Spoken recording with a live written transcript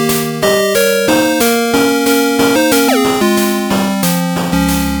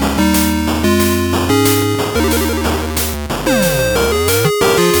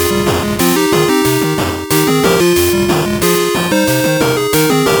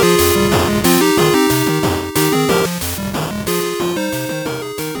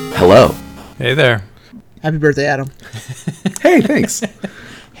Hey there. Happy birthday, Adam. Hey, thanks.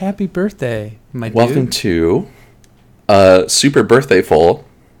 Happy birthday, my dude. Welcome to a super birthday full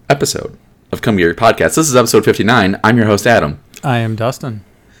episode of Come Get Your Podcast. This is episode 59. I'm your host, Adam. I am Dustin.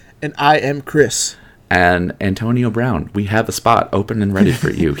 And I am Chris. And Antonio Brown, we have a spot open and ready for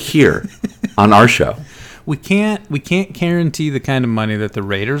you here on our show. We can't guarantee the kind of money that the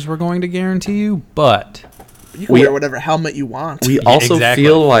Raiders were going to guarantee you, but You can wear whatever helmet you want. We also exactly.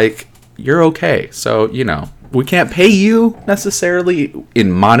 feel like you're okay. So, we can't pay you necessarily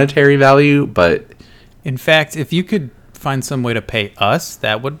in monetary value, but in fact, if you could find some way to pay us,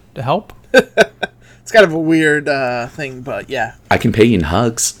 that would help. It's kind of a weird thing, but yeah. I can pay you in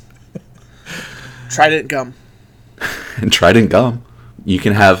hugs Trident gum. and Trident gum. You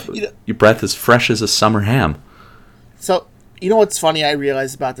can have your breath as fresh as a summer ham. So, you know what's funny I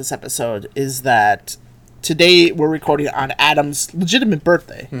realized about this episode is that today we're recording on Adam's legitimate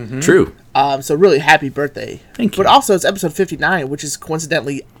birthday. Mm-hmm. True. So really happy birthday. Thank you. But also it's episode 59, which is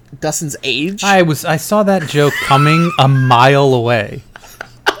coincidentally Dustin's age. I saw that joke coming a mile away.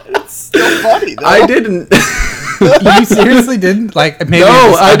 It's still funny, though. I didn't. You seriously didn't? Like, maybe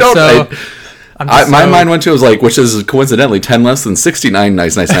No, I don't. My so- mind went to, which is coincidentally 10 less than 69.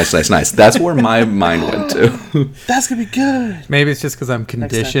 Nice. That's where my mind went to. That's going to be good. Maybe it's just because I'm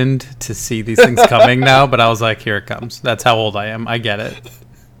conditioned to see these things coming now, but I was like, here it comes. That's how old I am. I get it.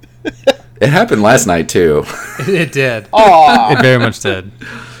 It happened last night, too. It did. Aw. It very much did.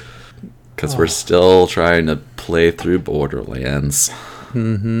 Because we're still trying to play through Borderlands.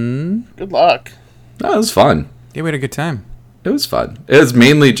 Good luck. No, it was fun. Yeah, we had a good time. It was fun. It was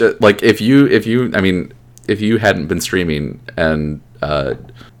mainly just, if you hadn't been streaming, and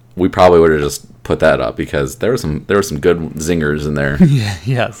we probably would have just put that up, because there were some good zingers in there. Yeah,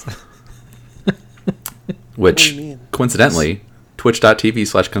 yes. What Which, do you mean? coincidentally,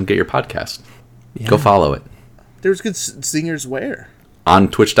 twitch.tv/comegetyourpodcast. Yeah. Go follow it. There's good singers where? On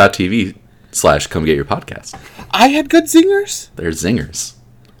twitch.tv/comegetyourpodcast. I had good singers? There's zingers.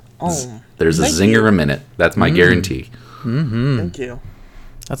 Oh, There's a thank zinger you. a minute. That's my guarantee. Thank you.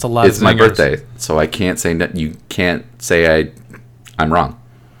 That's a lot It's of my zingers. birthday, so I can't say you can't say I'm wrong.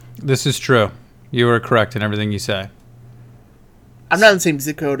 This is true. You are correct in everything you say. I'm not in the same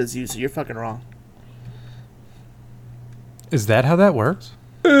zip code as you, so you're fucking wrong. Is that how that works?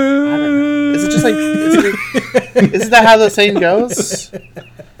 I don't know. Is it just isn't that how the saying goes?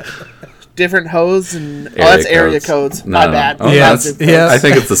 Different hoes and that's area codes. My bad. Oh, Yeah, that's, Zip codes. yeah. I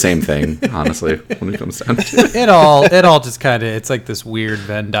think it's the same thing, honestly, when it comes down to it. It all just kind of, it's like this weird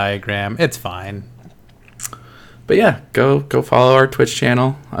Venn diagram. It's fine. But yeah, go follow our Twitch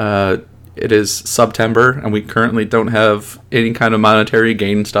channel. It is September, and we currently don't have any kind of monetary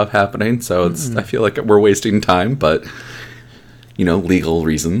gain stuff happening, so I feel like we're wasting time, but legal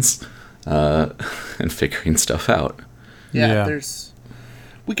reasons and figuring stuff out. Yeah, Yeah.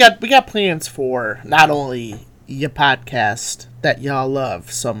 we got plans for not only your podcast that y'all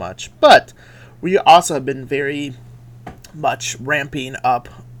love so much, but we also have been very much ramping up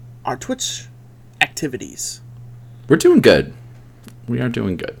our Twitch activities. We're doing good. We are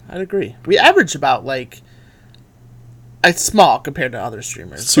doing good. I'd agree. We average about it's small compared to other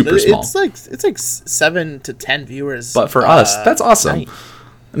streamers. Super but small. It's like 7 to 10 viewers. But for us, that's awesome. night.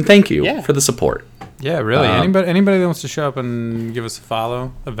 And thank you Yeah. for the support. Yeah, really. Anybody that wants to show up and give us a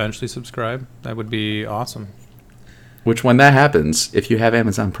follow, eventually subscribe, that would be awesome. Which, when that happens, if you have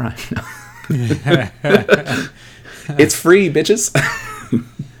Amazon Prime, it's free, bitches.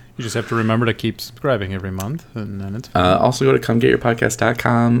 You just have to remember to keep subscribing every month, and then it's fine. Also go to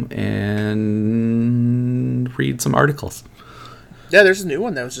comegetyourpodcast.com and read some articles. Yeah, there's a new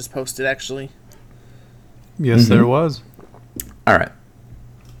one that was just posted actually. Yes, there was. All right.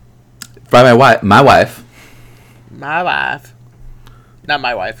 By my wife. My wife. Not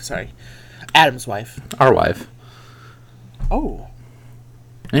my wife, sorry. Adam's wife. Our wife. Oh.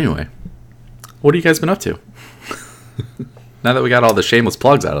 Anyway, what have you guys been up to? Now that we got all the shameless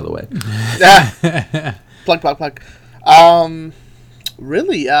plugs out of the way. Plug.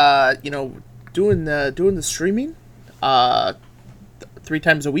 Really, doing the streaming 3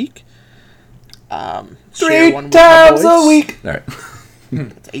 times a week. Share one with my boys. All right.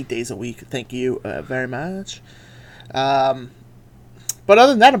 It's 8 days a week. Thank you very much. But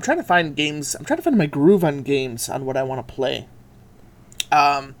other than that, I'm trying to find games. I'm trying to find my groove on games on what I want to play.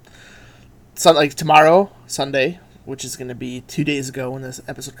 So like tomorrow, Sunday, which is going to be 2 days ago when this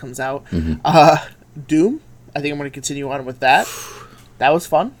episode comes out. Doom. I think I'm going to continue on with that. That was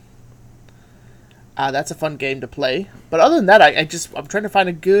fun. That's a fun game to play. But other than that, I'm trying to find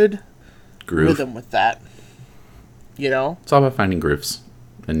a good Groove. rhythm with that. You know? It's all about finding grooves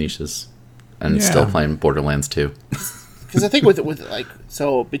and niches. and still playing Borderlands 2. Because I think with like,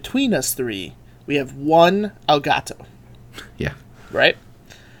 so between us three, we have one Elgato, Yeah. right?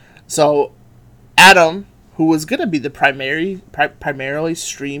 So Adam, who was gonna be the primarily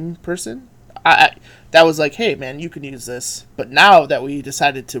stream person, that was like, hey man, you can use this. But now that we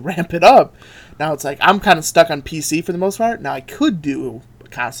decided to ramp it up, now it's like I'm kind of stuck on PC for the most part. Now I could do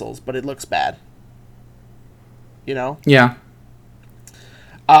consoles, but it looks bad. You know? Yeah.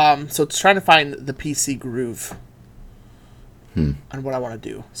 So it's trying to find the PC groove on what I want to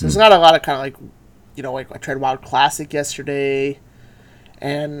do. So there's not a lot of kind of like, you know, like I tried WoW Classic yesterday,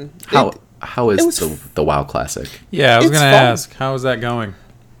 and How is the WoW Classic? Yeah, I was It's gonna fun. ask, how is that going?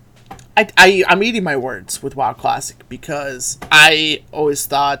 I'm eating my words with WoW Classic because I always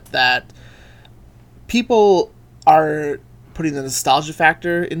thought that people are putting the nostalgia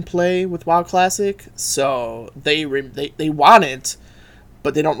factor in play with WoW Classic, so they want it,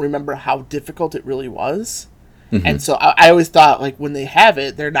 but they don't remember how difficult it really was. And so I always thought, like, when they have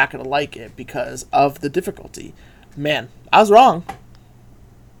it, they're not going to like it because of the difficulty. Man, I was wrong.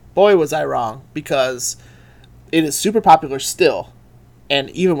 Boy, was I wrong, because it is super popular still. And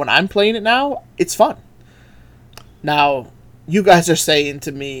even when I'm playing it now, it's fun. Now, you guys are saying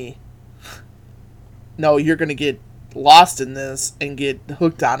to me, no, you're going to get lost in this and get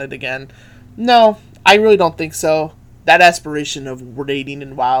hooked on it again. No, I really don't think so. That aspiration of raiding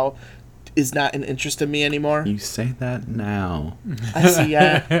in WoW is not an interest in me anymore. You say that now. I see,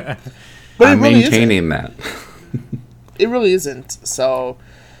 yeah. But I'm it really maintaining that. it really isn't. So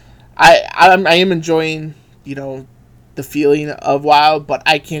I am enjoying, you know, the feeling of WoW, but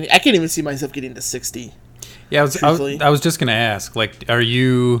I can't even see myself getting to 60. Yeah, Truthfully. I was just gonna ask, like, are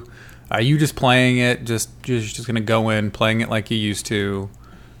you just playing it, you're just gonna go in playing it like you used to,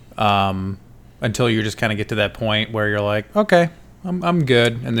 until you just kind of get to that point where you're like, okay, I'm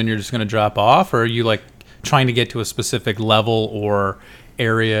good, and then you're just gonna drop off, or are you like trying to get to a specific level or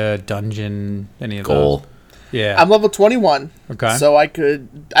area, dungeon, any of Goal. those? Yeah, I'm level 21. Okay. So I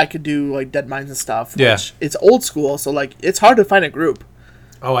could do like Dead Mines and stuff. Yeah. Which it's old school, so like it's hard to find a group.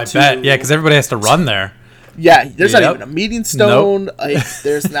 oh, I bet, yeah, because everybody has to run there. Yeah, there's Yep. not even a meeting stone. Like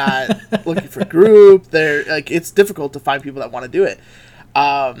there's not looking for group. There, like it's difficult to find people that want to do it.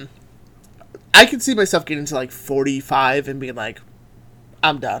 I can see myself getting to like 45 and being like,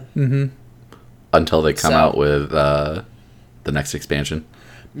 I'm done. Until they come So- out with the next expansion.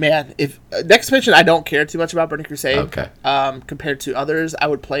 Man, if next expansion, I don't care too much about Burning Crusade. Okay. Compared to others, I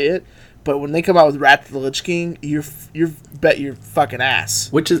would play it. But when they come out with Wrath of the Lich King, you're bet your fucking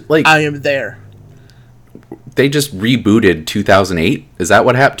ass. Which is like I am there. they just rebooted 2008. Is that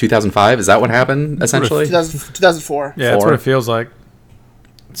what happened? 2005? Is that what happened essentially? 2004. Yeah, that's what it feels like.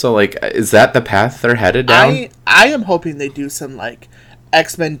 So like, is that the path they're headed down? I am hoping they do some like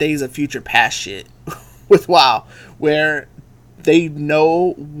X-Men Days of Future Past shit with WoW, where they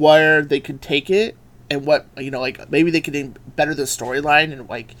know where they could take it and what, you know, like maybe they could better the storyline and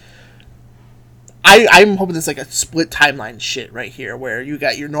like. I'm hoping it's like a split timeline shit right here, where you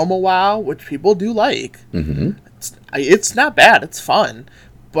got your normal WoW, which people do like. Mm-hmm. It's not bad, it's fun,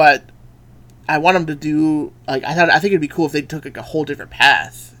 but I want them to do like I think it'd be cool if they took like a whole different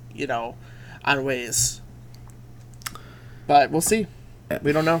path, you know, on ways. But we'll see.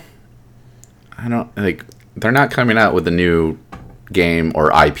 We don't know. I don't like. They're not coming out with a new game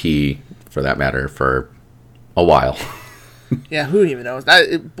or IP, for that matter, for a while. Yeah, who even knows?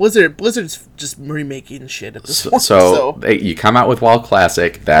 Blizzard's just remaking shit at this point. So you come out with WoW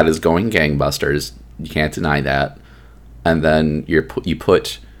Classic, that is going gangbusters. You can't deny that. And then you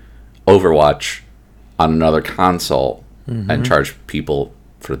put Overwatch on another console and charge people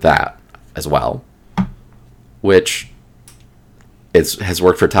for that as well, which has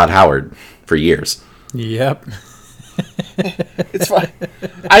worked for Todd Howard for years. Yep. It's fine.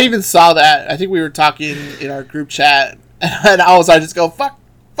 I even saw that. I think we were talking in our group chat, and I just go, fuck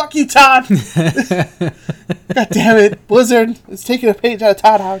you, Todd. God damn it, Blizzard is taking a page out of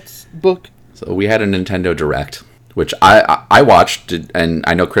Todd Howard's book. So we had a Nintendo Direct, which I watched, and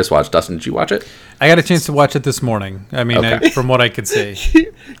I know Chris watched. Dustin, did you watch it? I got a chance to watch it this morning. I mean, Okay. from what I could see.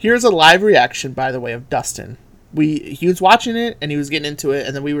 Here's a live reaction, by the way, of Dustin. He was watching it and he was getting into it,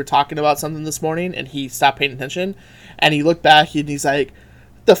 and then we were talking about something this morning, and he stopped paying attention, and he looked back and he's like,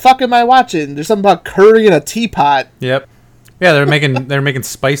 "The fuck am I watching? There's something about curry in a teapot." Yep. Yeah, they're making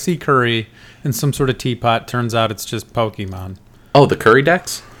spicy curry in some sort of teapot. Turns out it's just Pokemon. Oh, the Curry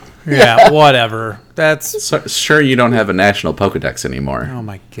Decks? Yeah, whatever. That's So, sure, you don't have a national Pokedex anymore. oh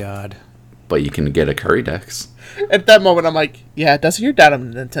my god. but you can get a Curry Dex. At that moment, I'm like, yeah, Dustin, you're not a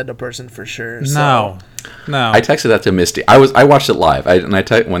Nintendo person for sure. So. No. I texted that to Misty. I watched it live.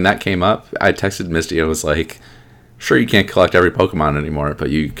 When that came up, I texted Misty and was like, sure, you can't collect every Pokemon anymore, but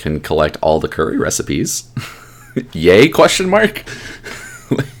you can collect all the curry recipes. Yay? Question mark.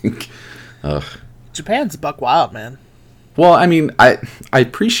 Like, ugh. Japan's buck wild, man. Well, I mean, I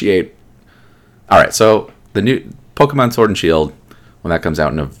appreciate. All right, so the new Pokemon Sword and Shield, when that comes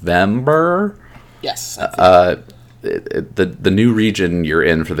out in November. Yes. The new region you're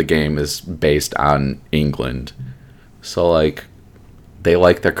in for the game is based on England, so like they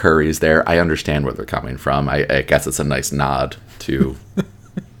like their curries there. I understand where they're coming from. I guess it's a nice nod to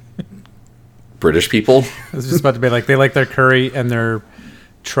British people. I was just about to be like, they like their curry and their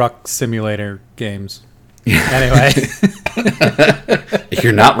truck simulator games. Anyway.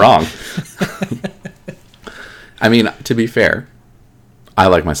 You're not wrong. I mean, to be fair, I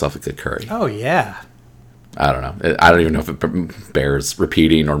like myself a good curry. Oh, yeah. I don't know. I don't even know if it bears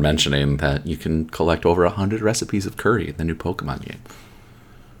repeating or mentioning that you can collect over 100 recipes of curry in the new Pokemon game.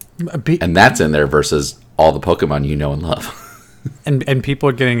 And that's in there versus all the Pokemon you know and love. And people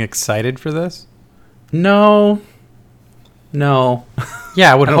are getting excited for this? No.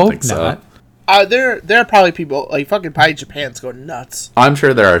 Yeah, I would hope think so. not. There are probably people, like, fucking probably Japan's going nuts. I'm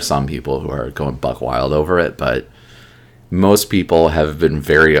sure there are some people who are going buck wild over it, but most people have been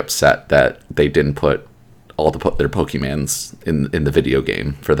very upset that they didn't put all their Pokemons in the video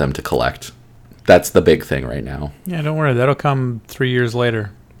game for them to collect. That's the big thing right now. Yeah, don't worry. That'll come 3 years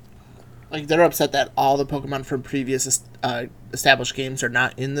later. Like, they're upset that all the Pokemon from previous established games are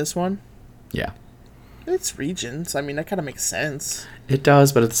not in this one. Yeah. It's regions. I mean, that kind of makes sense. It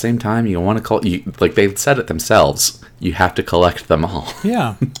does, but at the same time, you want to like they said it themselves. You have to collect them all.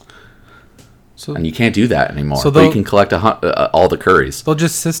 Yeah. So, and you can't do that anymore. So but you can collect all the curries. They'll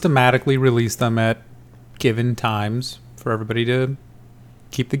just systematically release them at given times for everybody to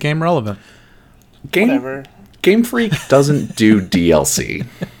keep the game relevant. Whatever. Game Freak doesn't do DLC.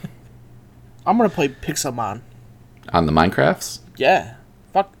 I'm going to play Pixelmon. On the Minecrafts? Yeah.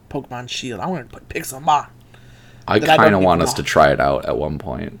 Fuck Pokemon Shield. I'm going to play Pixelmon. I kind of want us to try it out at one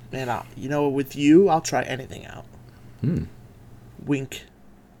point. Man, with you, I'll try anything out. Wink.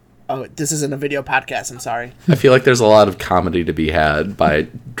 Oh, this isn't a video podcast. I'm sorry. I feel like there's a lot of comedy to be had by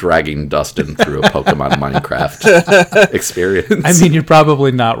dragging Dustin through a Pokemon Minecraft experience. I mean, you're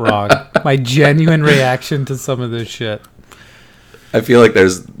probably not wrong. My genuine reaction to some of this shit. I feel like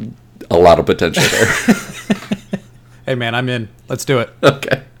there's a lot of potential there. Hey, man, I'm in. Let's do it.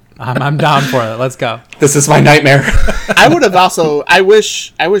 Okay. I'm down for it. Let's go. This is my nightmare. I would have also. I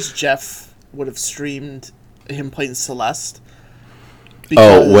wish Jeff would have streamed him playing Celeste.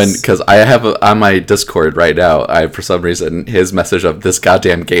 Because I have on my Discord right now, for some reason, his message of this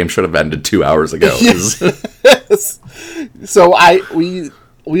goddamn game should have ended 2 hours ago. Yes. So we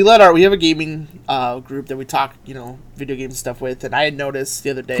have a gaming group that we talk, video game stuff with, and I had noticed the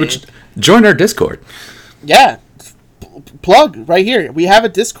other day. Join our Discord. Yeah. Plug right here. We have a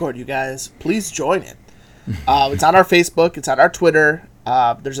Discord, you guys. Please join it. It's on our Facebook. It's on our Twitter.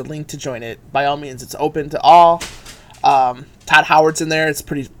 There's a link to join it. By all means, it's open to all. Todd Howard's in there. It's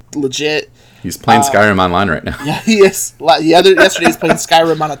pretty legit. He's playing Skyrim online right now. Yeah, he is. Yesterday he's playing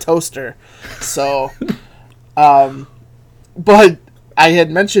Skyrim on a toaster. So, but I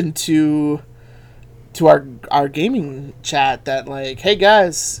had mentioned to our gaming chat that, like, hey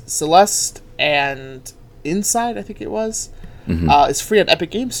guys, Celeste and Inside, I think it was, is free on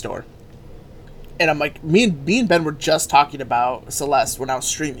Epic Games Store. And I'm like, me and Ben were just talking about Celeste when I was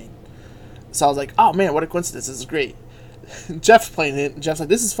streaming. So I was like, oh man, what a coincidence. This is great. Jeff's playing it, and Jeff's like,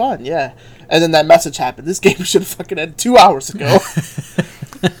 this is fun, yeah. And then that message happened. This game should have fucking ended 2 hours ago.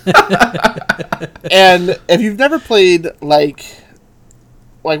 And if you've never played, like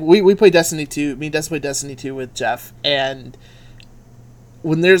we played Destiny 2, me and Dustin played Destiny 2 with Jeff, and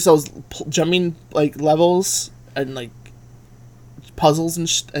when there's those jumping, like, levels and, like, puzzles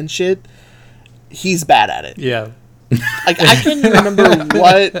and shit, he's bad at it. Yeah. Like, I can't even remember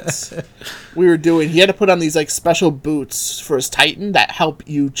what we were doing. He had to put on these, like, special boots for his Titan that help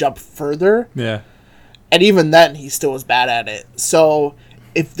you jump further. Yeah. And even then, he still was bad at it. So,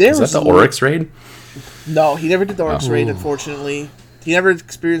 if there was... Is that the Oryx raid? No, he never did the Oryx raid, unfortunately. He never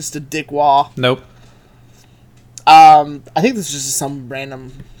experienced a dick wall. Nope. I think this was just some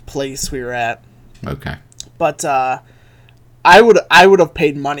random place we were at. Okay. But, I would have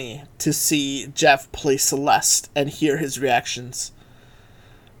paid money to see Jeff play Celeste and hear his reactions.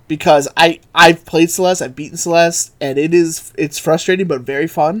 Because I've played Celeste, I've beaten Celeste, and it's frustrating but very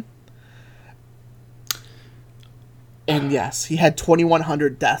fun. And yes, he had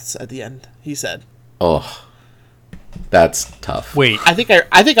 2,100 deaths at the end. He said. Oh, that's tough. Wait. I think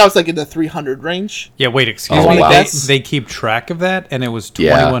I was like in the 300 range. Yeah, wait, excuse Oh, me. wow. They keep track of that, and it was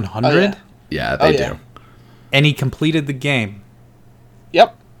Yeah. 2,100? Oh, yeah. Yeah, Oh, they yeah. do. And he completed the game.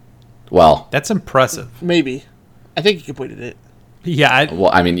 Yep, Well, That's impressive. maybe. I think he completed it. Yeah,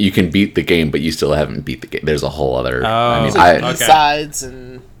 I mean, you can beat the game, but you still haven't beat the game. There's a whole other. I Oh. mean, It's like Okay. B-sides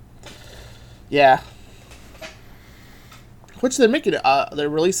and yeah. Which they're making. They're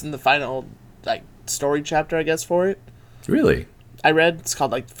releasing the final like story chapter, I guess, for it. really. I read it's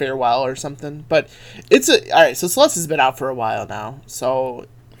called like Farewell or something, but it's all right. So Celeste has been out for a while now, so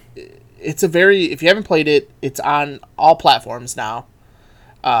it's a very. If you haven't played it, it's on all platforms now.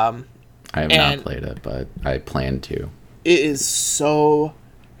 I have And- not played it, but I plan to. It is so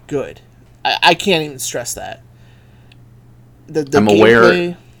good. I can't even stress that. The I'm aware-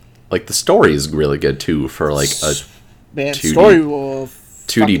 gameplay, Like the story is really good too for like a man, 2D story will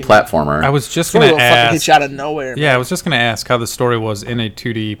 2D fucking- platformer. I was just Story going will to fucking hit ask. you out of nowhere. Yeah, I was just going to ask how the story was in a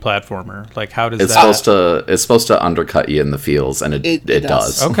 2D platformer. Like, how does It's that... supposed to undercut you in the feels, and it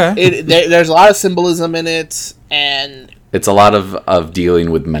does. Okay. There's a lot of symbolism in it, and It's a lot of dealing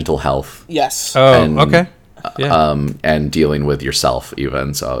with mental health. yes, Oh, and- okay. Yeah. And dealing with yourself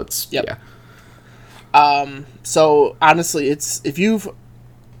even. So it's Yep. yeah. So honestly, it's a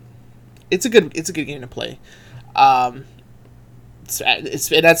good game to play. And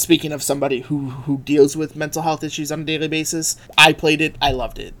that's speaking of somebody who deals with mental health issues on a daily basis. I played it. I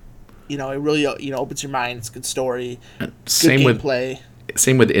loved it. It really opens your mind. It's a good story. Same Good with gameplay.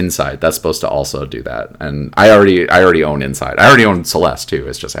 Same with Inside. That's supposed to also do that. And I already own Inside. I already own Celeste too.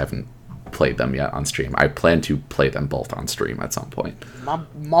 It's just I haven't played them yet on stream. I plan to play them both on stream at some point.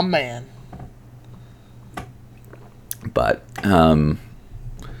 My man. But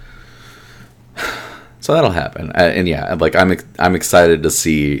so that'll happen. And yeah, like I'm excited to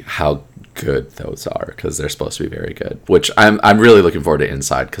see how good those are because they're supposed to be very good. Which I'm really looking forward to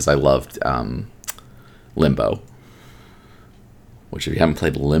Inside because I loved Limbo. Which if you haven't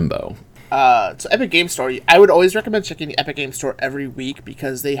played Limbo, So Epic Game Store, I would always recommend checking the Epic Game Store every week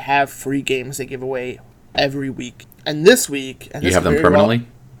because they have free games they give away every week. And this week, and you this have could them very well- permanently.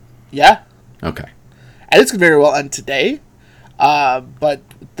 yeah, Okay. and this could very well end today. But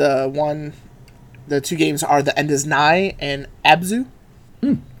the two games are The End Is Nigh and Abzu.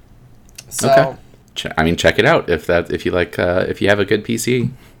 So Okay. Check it out if you like if you have a good PC or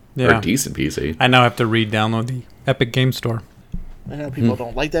Yeah. a decent PC. I now have to re-download the Epic Game Store. I know people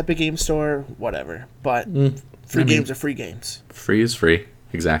don't like the Epic Game Store, whatever. But free games are free games. Free is free.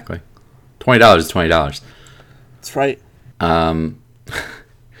 Exactly. $20 is $20. That's right.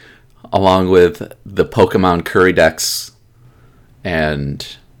 Along with the Pokemon Curry Dex and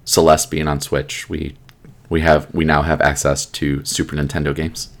Celeste being on Switch, we now have access to Super Nintendo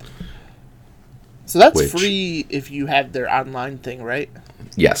games. So that's Which- free if you have their online thing, right?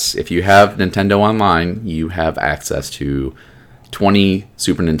 Yes, if you have Nintendo Online, you have access to 20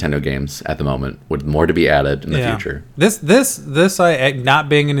 Super Nintendo games at the moment, with more to be added in the future. This I not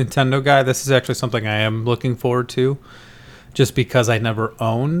being a Nintendo guy, this is actually something I am looking forward to, just because I never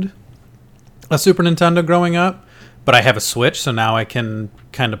owned a Super Nintendo growing up, but I have a Switch, so now I can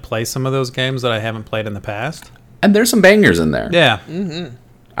kind of play some of those games that I haven't played in the past. And there's some bangers in there. Yeah,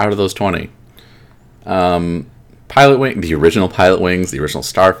 Out of those 20. Pilot Wing, the original Pilot Wings, the original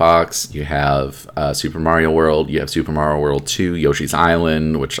Star Fox. You have Super Mario World. You have Super Mario World 2, Yoshi's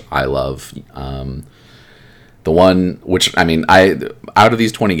Island, which I love. The one, which, out of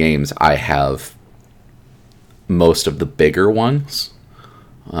these 20 games, I have most of the bigger ones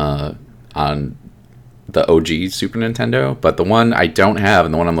on the OG Super Nintendo. But the one I don't have,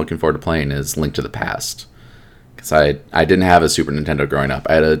 and the one I'm looking forward to playing, is Link to the Past. Because I didn't have a Super Nintendo growing up.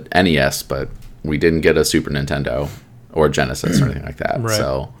 I had a NES, but we didn't get a Super Nintendo or Genesis or anything like that. Right.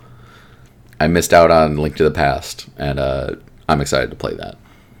 So I missed out on Link to the Past, and I'm excited to play that.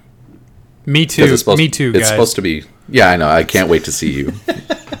 me 'Cause too. Me It's too, guys. supposed to be. Yeah, I know. I can't wait to see you.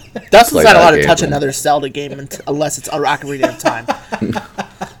 Dustin's Play not that allowed to game, touch man. another Zelda game unless it's a Ocarina of Time.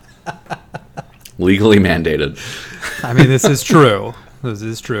 Legally mandated. I mean, this is true. This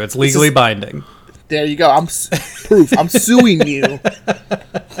is true. It's legally binding. There you go. I'm proof. I'm suing you.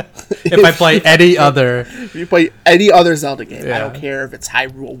 If I play any other, If you play any other Zelda game, I Yeah. don't care if it's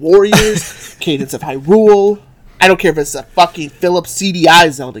Hyrule Warriors, Cadence of Hyrule. I don't care if it's a fucking Philips CDI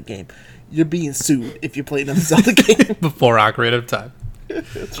Zelda game. You're being sued if you play another Zelda game. before Ocarina of Time,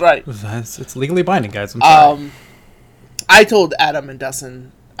 That's right. it's legally binding, guys. I'm sorry. I told Adam and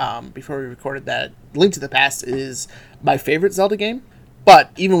Dustin before we recorded that Link to the Past is my favorite Zelda game,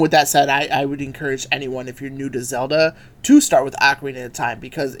 But even with that said, I would encourage anyone, if you're new to Zelda, to start with Ocarina of Time,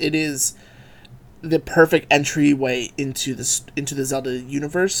 because it is the perfect entryway into the Zelda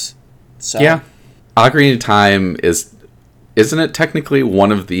universe. So Yeah. Ocarina of Time isn't it technically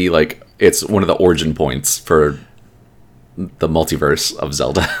one of the, like, it's one of the origin points for the multiverse of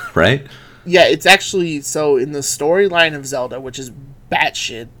Zelda, right? yeah, it's actually, so in the storyline of Zelda, which is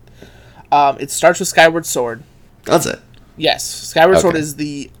batshit, it starts with Skyward Sword. Does it? Yes, Skyward Sword Okay. is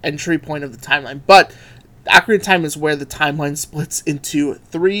the entry point of the timeline, but Ocarina of Time is where the timeline splits into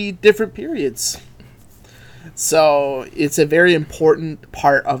 3 different periods. So it's a very important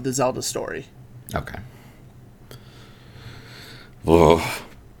part of the Zelda story. Okay. Whoa.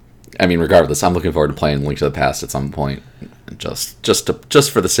 I mean, regardless, I'm looking forward to playing Link to the Past at some point, just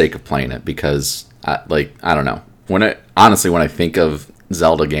for the sake of playing it, because I don't know. When I think of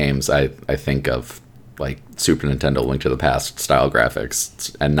Zelda games, I think of like Super Nintendo Link to the Past style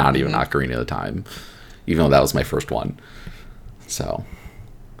graphics, and not even Ocarina of the Time, even though that was my first one. So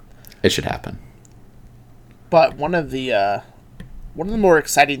it should happen. But one of the more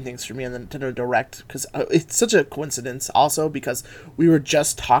exciting things for me on the Nintendo Direct, because it's such a coincidence also, because we were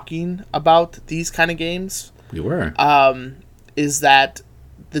just talking about these kind of games, We were. is that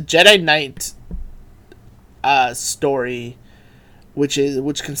the Jedi Knight story, which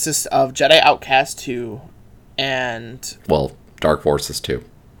consists of Jedi Outcast 2 and Well, Dark Forces 2.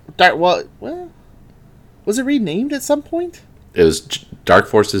 well, was it renamed at some point? It was Dark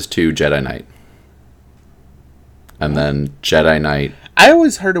Forces 2 Jedi Knight. And then Jedi Knight I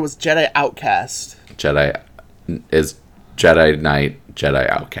always heard it was Jedi Outcast. Jedi is Jedi Knight Jedi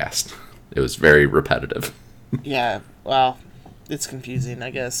Outcast. It was very repetitive. Yeah, well, it's confusing,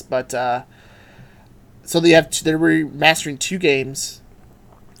 I guess. But so they're remastering 2 games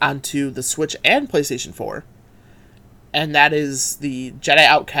onto the Switch and PlayStation 4, and that is the Jedi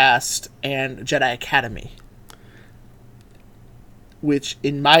Outcast and Jedi Academy, which,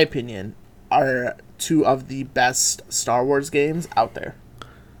 in my opinion, are 2 of the best Star Wars games out there.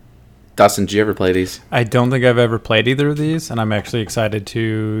 Dustin, did you ever play these? I don't think I've ever played either of these, and I'm actually excited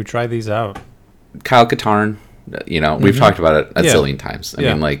to try these out. Kyle Katarn, we've talked about it a Yeah. zillion times. I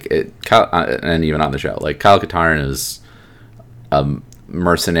Yeah. mean, like, and even on the show, like, Kyle Katarn is a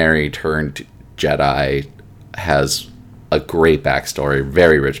mercenary turned Jedi, has a great backstory,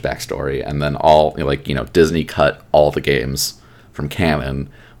 very rich backstory, and then Disney cut all the games from canon,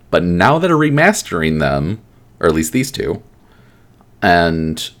 but now they're remastering them, or at least these 2,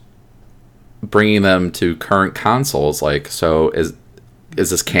 and bringing them to current consoles. Like, so is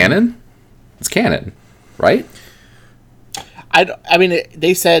this canon? It's canon, right? I mean,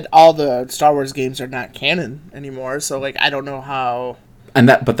 they said all the Star Wars games are not canon anymore, so, like, I don't know how.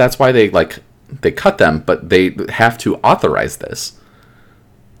 But that's why they cut them, but they have to authorize this.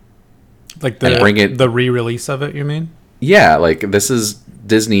 Like And bring it- the re-release of it, you mean? Yeah, like, this is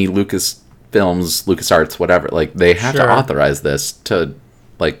Disney, Lucasfilms, LucasArts, whatever. Like, they have to Sure. authorize this to,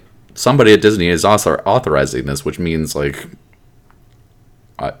 like, somebody at Disney is also authorizing this, which means, like,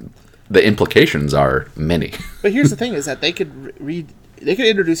 the implications are many. But here's the thing: is that they could they could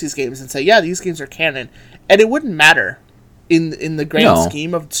introduce these games and say, yeah, these games are canon, and it wouldn't matter in the grand No.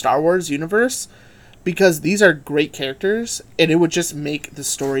 scheme of Star Wars universe, because these are great characters, and it would just make the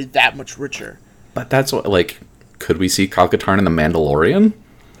story that much richer. But that's what, like, could we see Kyle Katarn in The Mandalorian?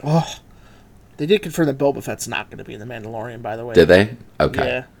 Oh, they did confirm that Boba Fett's not going to be in the Mandalorian, by the way. Did they? Okay.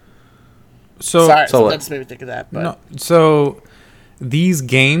 Yeah. So Sorry, so, that just made me think of that. But no, so these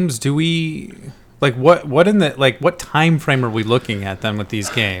games, do we like what in the what time frame are we looking at then with these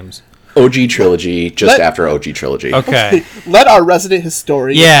games? OG Trilogy, just after OG Trilogy. Okay. let our resident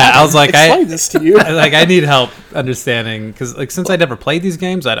historian Yeah, I was like, explain this to you. I need help understanding, because since I never played these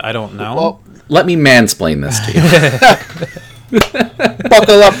games, I don't know. Well, Let me mansplain this to you.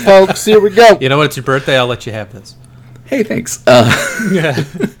 buckle up, folks. Here we go. You know what? It's your birthday. I'll let you have this. Hey, thanks. Yeah.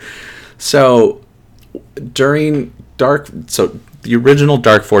 So during the original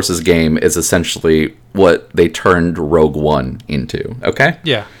Dark Forces game is essentially what they turned Rogue One into. Okay.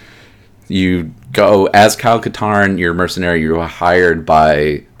 Yeah. You go as Kyle Katarn, you're a mercenary. You're hired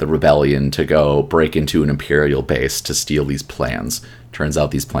by the rebellion to go break into an Imperial base to steal these plans. Turns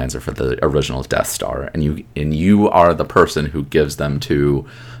out these plans are for the original Death Star, and you are the person who gives them to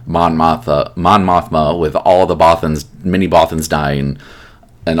Mon Mothma, with all the Bothans, mini Bothans dying,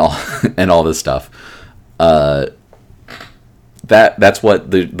 and all this stuff. That's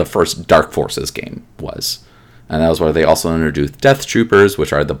what the first Dark Forces game was, and that was where they also introduced Death Troopers,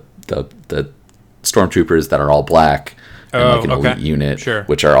 which are the stormtroopers that are all black and like an elite unit, Sure.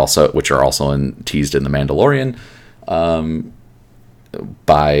 which are also teased in The Mandalorian.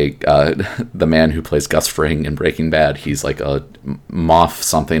 by the man who plays Gus Fring in Breaking Bad. He's like a Moff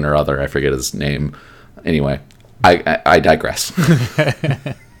something or other. I forget his name. Anyway, I digress.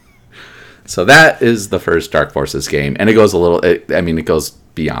 So that is the first Dark Forces game, and it goes it goes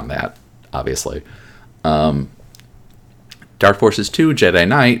beyond that, obviously. Dark Forces 2, Jedi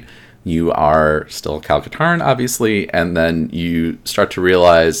Knight, you are still Kal Katarn, obviously, and then you start to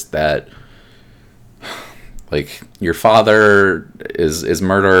realize that, like, your father is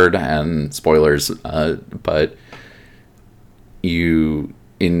murdered, and spoilers, but you,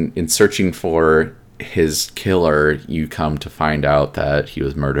 in searching for his killer, you come to find out that he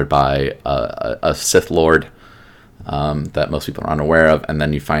was murdered by a Sith Lord that most people are unaware of, and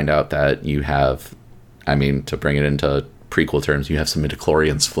then you find out that you have, to bring it into prequel terms, you have some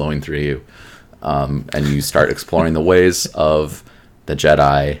midichlorians flowing through you, and you start exploring the ways of the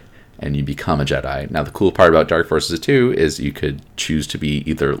Jedi, and you become a Jedi. Now, the cool part about Dark Forces 2 is you could choose to be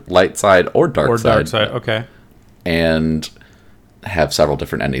either light side or dark side. Or dark side, okay. And have several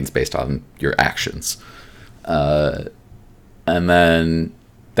different endings based on your actions. And then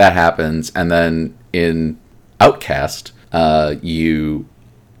that happens, and then in Outcast, the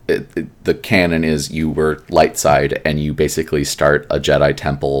canon is you were light side, and you basically start a Jedi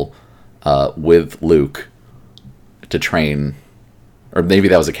temple with Luke to train, or maybe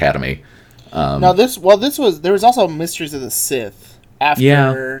that was Academy. There was also Mysteries of the Sith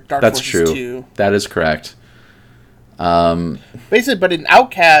after Dark that's Forces true. 2. That is correct. Basically, but in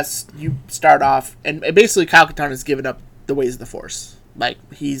Outcast, you start off, and basically Kal Katarn has given up the ways of the Force. Like,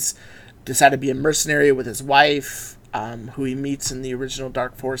 he's decided to be a mercenary with his wife, who he meets in the original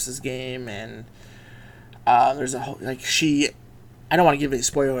Dark Forces game, and there's a whole, like, I don't want to give any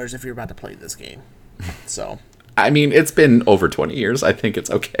spoilers if you're about to play this game, so. It's been over 20 years. I think it's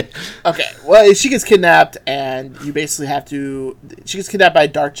okay. Okay, well, she gets kidnapped, and you basically she gets kidnapped by a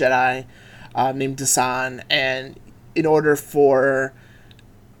Dark Jedi named Dasan, and in order for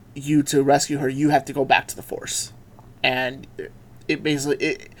you to rescue her, you have to go back to the Force. And you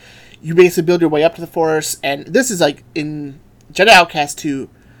basically build your way up to the Force, and this is like in Jedi Outcast 2,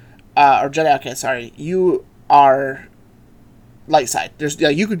 or Jedi Outcast, sorry, you are light side.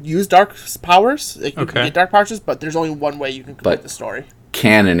 You could use dark powers, you can get dark powers, but there's only one way you can complete the story.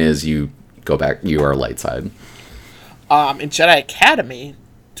 Canon is you go back, you are light side. In Jedi Academy,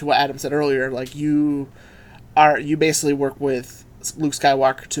 to what Adam said earlier, like you basically work with Luke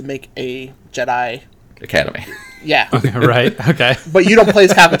Skywalker to make a Jedi Academy. Yeah. Okay, right. Okay. But you don't play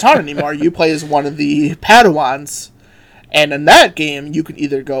as Kal Katarn anymore. You play as one of the Padawans, and in that game, you can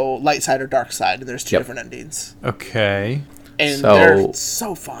either go light side or dark side, and there's two different endings. Okay. And they're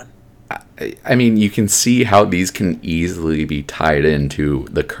so fun. You can see how these can easily be tied into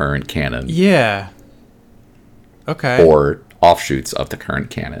the current canon. Yeah. Okay. Or offshoots of the current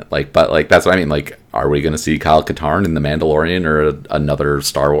canon. But that's what I mean. Like, are we going to see Kal Katarn in The Mandalorian or another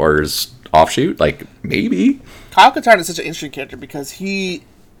Star Wars offshoot? Like, maybe. Kal Katarn is such an interesting character because he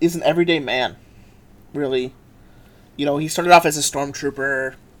is an everyday man. Really. He started off as a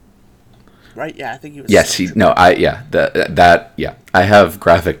stormtrooper. Right? Yeah, I think he was. Yes, I have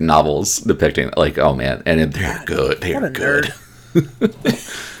graphic novels depicting, like, oh man, and they're good. They are good.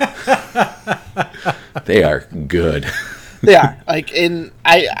 They are good. They are. I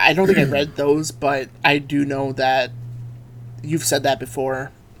don't think I read those, but I do know that you've said that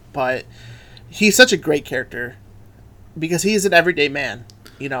before. But he's such a great character because he's an everyday man,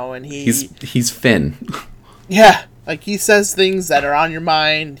 and he's Finn. Yeah, like he says things that are on your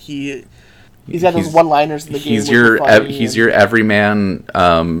mind. He's got those one-liners in the game. He's your everyman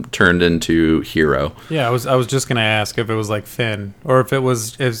turned into hero. Yeah, I was just gonna ask if it was like Finn, or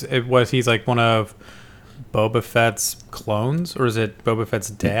if he's like one of Boba Fett's clones, or is it Boba Fett's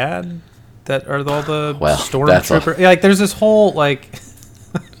dad that are all the stormtrooper? Yeah, like there's this whole like.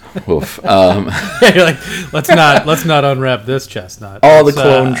 Oof. You're like, let's not unwrap this chestnut. All the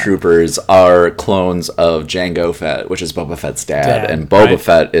clone troopers are clones of Jango Fett, which is Boba Fett's dad, and Boba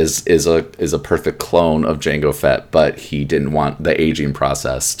Fett is a perfect clone of Jango Fett, but he didn't want the aging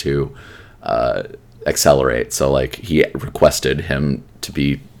process to accelerate, so like he requested him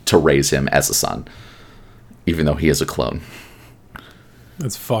to raise him as a son, even though he is a clone.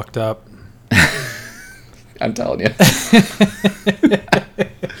 That's fucked up. I'm telling you.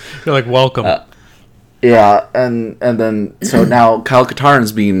 You're like, welcome. Yeah, and then so now Kal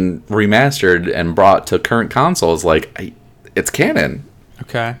Katarn's being remastered and brought to current consoles. Like, it's canon.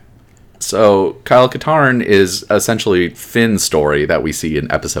 Okay. So Kal Katarn is essentially Finn's story that we see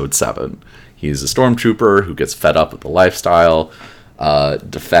in Episode 7. He's a stormtrooper who gets fed up with the lifestyle,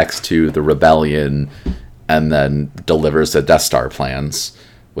 defects to the rebellion, and then delivers the Death Star plans,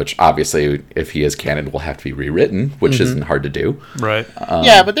 which obviously, if he is canon, will have to be rewritten, which isn't hard to do. Right.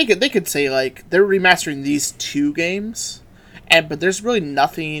 Yeah, but they could say like they're remastering these 2 games, but there's really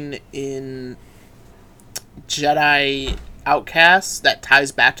nothing in Jedi Outcast that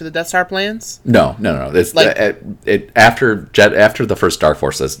ties back to the Death Star plans. No. It's Like- after the first Dark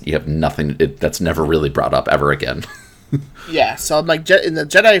Forces, you have nothing. That's never really brought up ever again. Yeah, so I'm like in the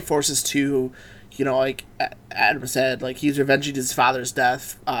Jedi Forces 2, you know, like Adam said, like he's revenging his father's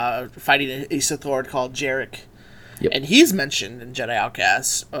death, fighting a Sith Lord called Jarek. Yep. And he's mentioned in Jedi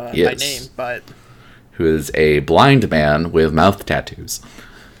Outcast by Yes. name, but Who is a blind man with mouth tattoos.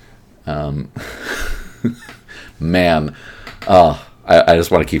 Man, I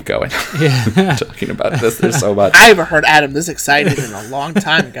just want to keep going. Yeah. Talking about this, there's so much. I haven't heard Adam this excited in a long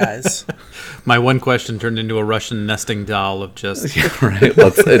time, guys. My one question turned into a Russian nesting doll of just. Right?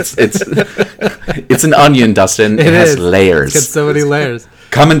 It's an onion, Dustin. It has layers. It's got so many layers.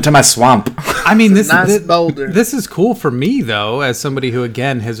 Come into my swamp. I mean, Nice boulder. this is cool for me though, as somebody who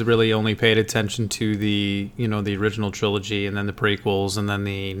again has really only paid attention to the the original trilogy and then the prequels and then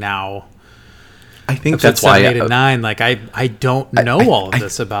the now. I think Episode that's why 7, 8, and 9. Like I don't know all of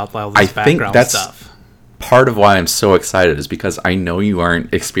this about all this I think background that's stuff. part of why I'm so excited is because I know you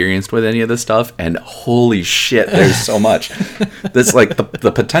aren't experienced with any of this stuff, and holy shit, there's so much. This like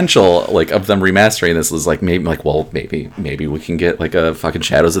the potential like of them remastering this is like maybe we can get like a fucking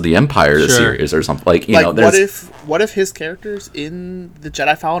Shadows of the Empire Sure. series or something like Like, there's what if his character's in the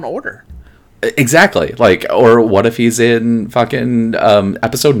Jedi Fallen Order? exactly like, or what if he's in fucking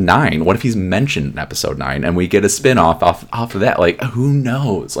episode 9? What if he's mentioned in episode 9 and we get a spin-off off of that? Like, who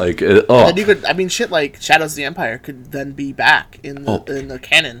knows? Like Then you could, I mean, shit like Shadows of the Empire could then be back in the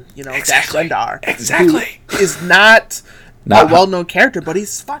canon. You know, Exactly. Dash Rendar, Exactly. who is not a well-known character, but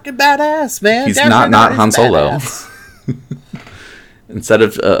he's fucking badass, man. He's Dash not Rendar is Han Solo. badass. Instead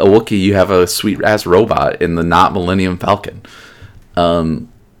of a Wookiee, you have a sweet ass robot in the not Millennium Falcon.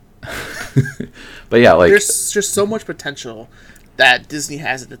 But yeah, like There's just so much potential that Disney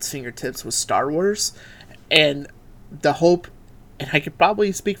has at its fingertips with Star Wars, and the hope, and I could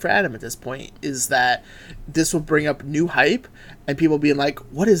probably speak for Adam at this point, is that this will bring up new hype and people being like,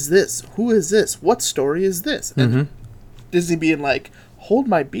 "What is this? Who is this? What story is this?" And Disney being like, "Hold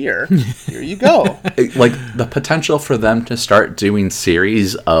my beer, here you go." like the potential for them to start doing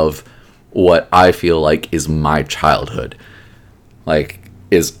series of what I feel like is my childhood, like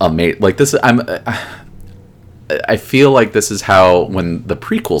is amazing. Like this, I feel like this is how when the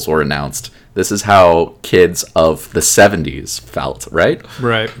prequels were announced, this is how kids of the 70s felt, right?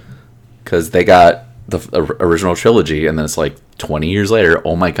 Right. Because they got the original trilogy, and then it's like 20 years later,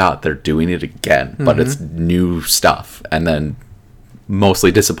 oh my god, they're doing it again, but it's new stuff, and then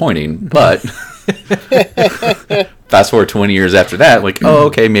mostly disappointing. But fast forward 20 years after that, like, oh,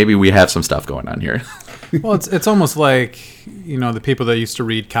 okay, maybe we have some stuff going on here. Well, it's almost like the people that used to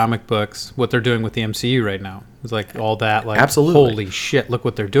read comic books, what they're doing with the MCU right now. It's like all that, like, Absolutely. holy shit, look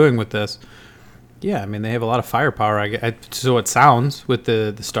what they're doing with this. Yeah, I mean, they have a lot of firepower, so it sounds, with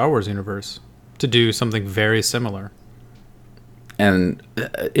the Star Wars universe, to do something very similar. And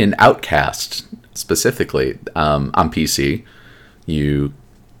in Outcast, specifically, on PC, you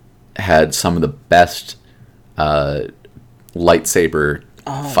had some of the best lightsaber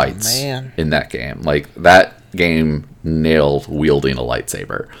fights man. in that game. Like, that game nailed wielding a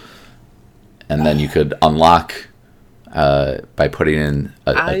lightsaber. And then you could unlock, by putting in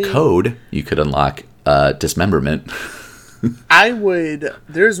a code, you could unlock dismemberment.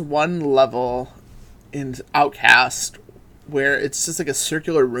 There's one level in Outcast where it's just like a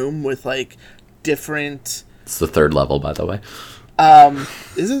circular room with like different. It's the third level, by the way.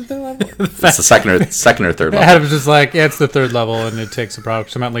 Is it the third level? It's the second or third level. Adam's just like, yeah, it's the third level, and it takes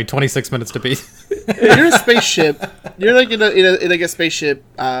approximately 26 minutes to beat. You're in a spaceship. You're like in a spaceship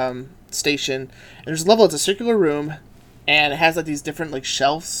station. And there's a level. It's a circular room, and it has like these different like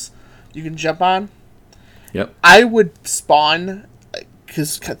shelves you can jump on. Yep. I would spawn,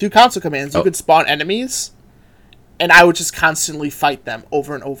 because through console commands you could spawn enemies, and I would just constantly fight them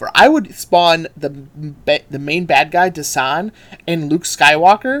over and over. I would spawn the main bad guy, Desan, and Luke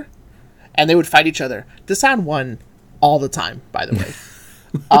Skywalker, and they would fight each other. Desan won all the time, by the way.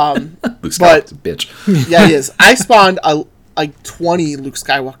 Luke Skywalker's a bitch. Yeah, he is. I spawned like 20 Luke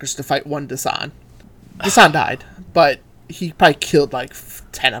Skywalkers to fight one Desan. Desan died, but he probably killed like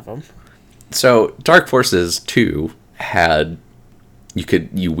 10 of them. So Dark Forces 2 had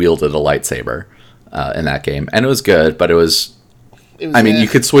you wielded a lightsaber in that game, and it was good, but it was you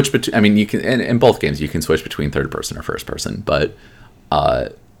could switch between. you can in both games you can switch between third person or first person, but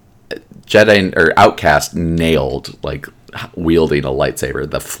Jedi or Outcast nailed like wielding a lightsaber,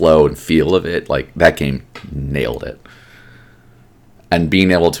 the flow and feel of it. Like that game nailed it. And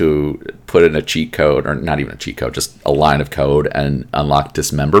being able to put in a cheat code, or not even a cheat code, just a line of code and unlock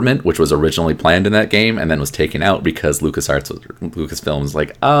dismemberment, which was originally planned in that game and then was taken out because Lucasfilm was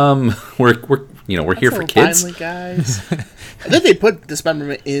like, we're here for kids. Finally, guys. I think they put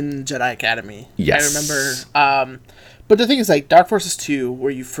dismemberment in Jedi Academy. Yes. I remember. But the thing is, like, Dark Forces 2,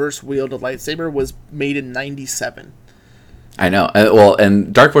 where you first wield a lightsaber, was made in 97. I know.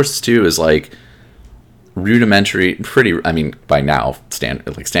 And Dark Forces 2 is like rudimentary, by now,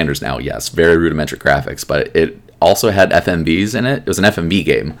 standards now, yes, very rudimentary graphics, but it also had FMVs in it. It was an FMV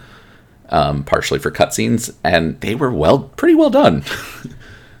game, partially for cutscenes, and they were pretty well done.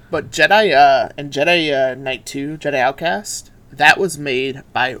 But Jedi Knight 2, Jedi Outcast, that was made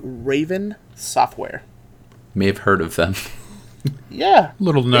by Raven Software. May have heard of them. Yeah.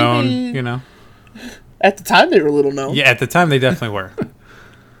 Little known, At the time, they were little known. Yeah, at the time, they definitely were.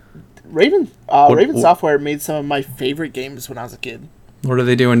 Raven Software made some of my favorite games when I was a kid. What are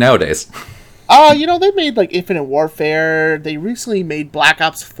they doing nowadays? They made, like, Infinite Warfare. They recently made Black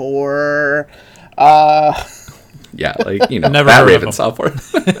Ops 4. Yeah, like, Never that heard of Raven them. Software.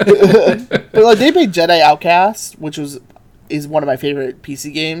 But, like, they made Jedi Outcast, which is one of my favorite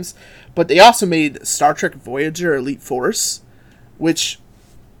PC games. But they also made Star Trek Voyager Elite Force, which,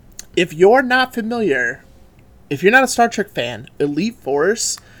 if you're not familiar, if you're not a Star Trek fan, Elite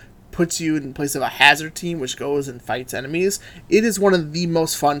Force puts you in place of a hazard team which goes and fights enemies. It is one of the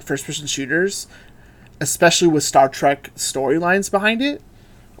most fun first-person shooters, especially with Star Trek storylines behind it.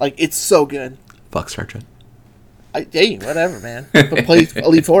 Like, it's so good. Fuck Star Trek. Hey, whatever, man. But play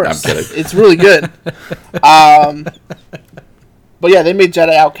Elite Force. I'm kidding. It's really good. But yeah, they made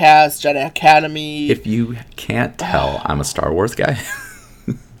Jedi Outcast, Jedi Academy. If you can't tell, I'm a Star Wars guy.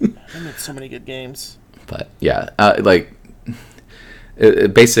 They made so many good games. But yeah,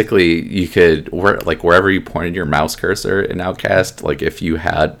 basically you could wherever you pointed your mouse cursor in Outcast, like especially if you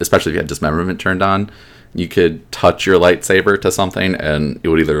had dismemberment turned on, you could touch your lightsaber to something and it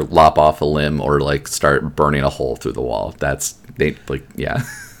would either lop off a limb or like start burning a hole through the wall. Yeah.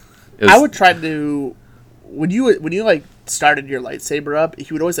 I would try to when you like started your lightsaber up,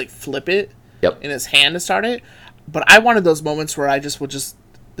 he would always like flip it in his hand to start it. But I wanted those moments where I just would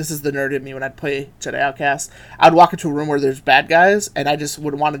this is the nerd in me when I'd play Jedi Outcast. I'd walk into a room where there's bad guys, and I just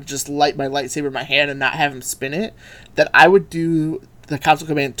would want to just light my lightsaber in my hand and not have him spin it. That I would do the console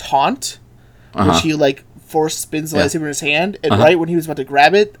command taunt, which he like force spins the lightsaber in his hand, and right when he was about to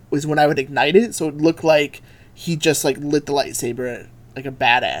grab it was when I would ignite it, so it would look like he just like lit the lightsaber like a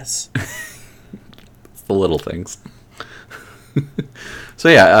badass. It's the little things. So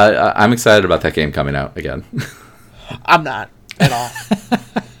yeah, I'm excited about that game coming out again. I'm not at all.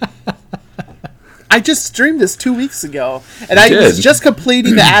 I just streamed this 2 weeks ago, and I was just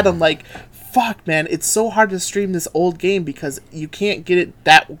completing the ad. I'm like, fuck, man, it's so hard to stream this old game because you can't get it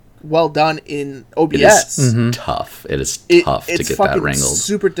that well done in OBS. It is tough. It is tough to get that wrangled. It's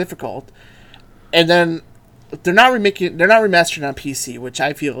super difficult. And then they're not remastering on PC, which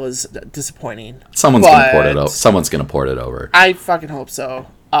I feel is disappointing. Someone's gonna port it over. Someone's gonna port it over. I fucking hope so.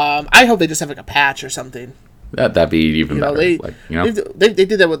 I hope they just have like a patch or something. That'd be even better. They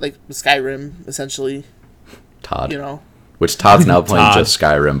did that with like Skyrim, essentially. Todd. You know, which Todd's now playing just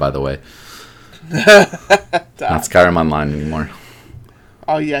Skyrim, by the way. Not Skyrim Online anymore.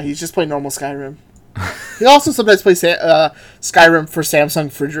 Oh yeah, he's just playing normal Skyrim. He also sometimes plays Skyrim for Samsung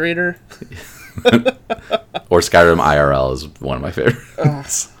Refrigerator. Or Skyrim IRL is one of my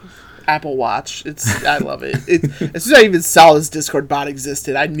favorites. Apple Watch. I love it. As soon as I even saw this Discord bot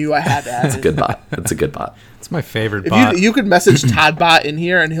existed, I knew I had to have it. It's a good bot. It's a good bot. It's my favorite bot. You could message Todd Bot in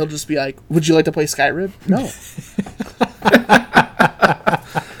here, and he'll just be like, "Would you like to play Skyrim?" No.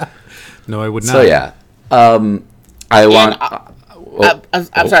 No, I would not. So yeah, I'm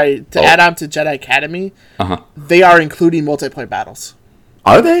sorry to add on to Jedi Academy. They are including multiplayer battles.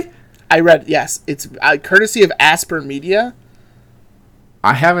 Are they? I read, yes. It's courtesy of Asper Media.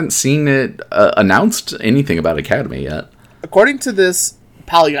 I haven't seen it announced anything about Academy yet. According to this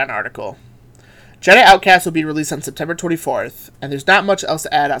Polygon article, Jedi Outcast will be released on September 24th, and there's not much else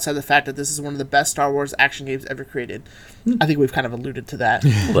to add outside the fact that this is one of the best Star Wars action games ever created. I think we've kind of alluded to that.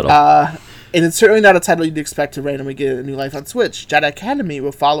 Little. And it's certainly not a title you'd expect to randomly get a new life on Switch. Jedi Academy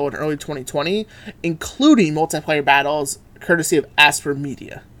will follow in early 2020, including multiplayer battles, courtesy of Asper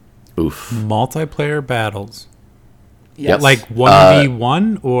Media. Oof. Multiplayer battles. Yes. Like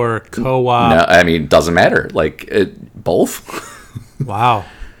 1v1 or co-op? No, I mean, doesn't matter. Both. Wow.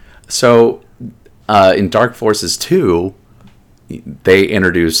 So, in Dark Forces 2, they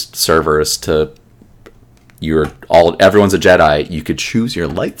introduced servers to everyone's a Jedi. You could choose your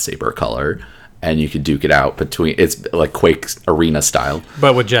lightsaber color, and you could duke it out between. It's like Quake Arena style,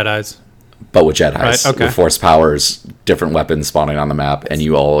 But with Jedis. but with Jedis, Right, okay. with force powers, different weapons spawning on the map, and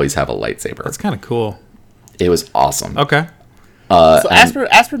you always have a lightsaber. That's kind of cool. It was awesome. Okay. So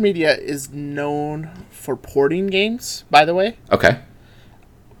Asper Media is known for porting games, by the way. Okay.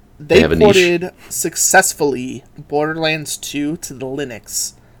 They have a niche. ported successfully Borderlands 2 to the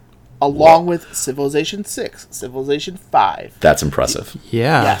Linux, along with Civilization 6, Civilization 5. That's impressive.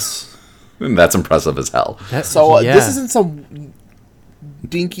 Yeah. Yes. That's impressive as hell. So yeah. this isn't some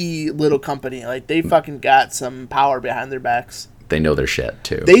dinky little company. Like, they fucking got some power behind their backs. They know their shit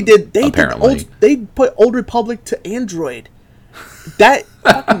too. Apparently. They put Old Republic to Android. That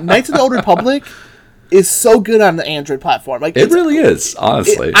fucking Knights of the Old Republic is so good on the Android platform. Like, It really is,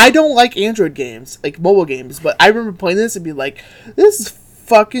 honestly. I don't like Android games, like mobile games, but I remember playing this and be like, this is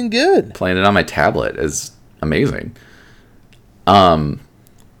fucking good. Playing it on my tablet is amazing.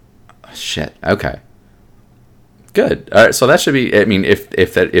 Shit. Okay. Good. All right. So that should be. I mean, if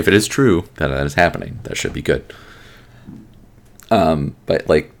it is true that is happening, that should be good. But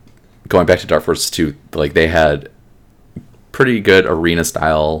like going back to Dark Forces 2, like they had pretty good arena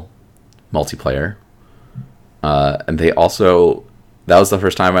style multiplayer, and they also that was the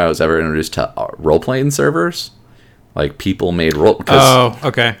first time I was ever introduced to role playing servers. Like people made role. Oh,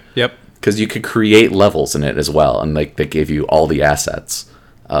 okay. Yep. Because you could create levels in it as well, and like they gave you all the assets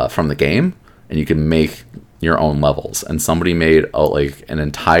from the game, and you can make your own levels. And somebody made like an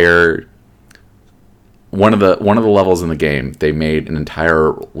entire one of the levels in the game. They made an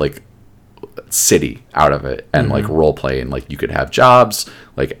entire like city out of it, and like role play, and like you could have jobs,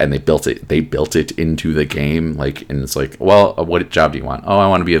 like, and they built it into the game, like, and it's like, well, what job do you want? Oh, I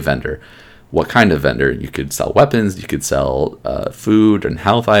want to be a vendor. What kind of vendor? You could sell weapons, you could sell food and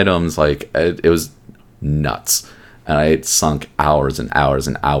health items. Like it was nuts, and I had sunk hours and hours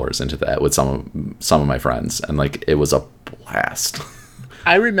and hours into that with some of my friends, and like it was a blast.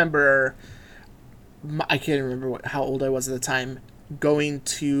 I remember, I can't remember how old I was at the time, going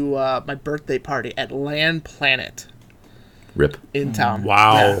to my birthday party at Land Planet Rip. in town.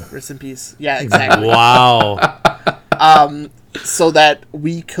 Wow. Yeah, rest in peace. Yeah, exactly. Wow. So that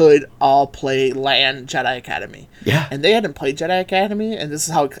we could all play LAN Jedi Academy. Yeah. And they hadn't played Jedi Academy, and this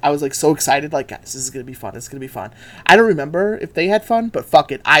is how I was like so excited, like, guys, this is gonna be fun. It's gonna be fun. I don't remember if they had fun, but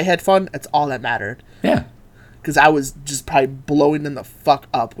fuck it, I had fun. That's all that mattered. Yeah. Because I was just probably blowing them the fuck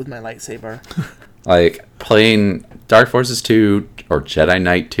up with my lightsaber. Like playing Dark Forces 2 or Jedi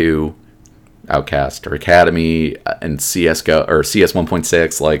Knight 2, Outcast or Academy, and CS:GO or CS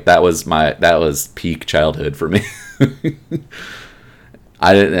 1.6, like that was peak childhood for me.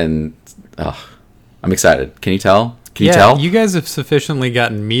 I'm excited. Can you tell? Can you tell? You guys have sufficiently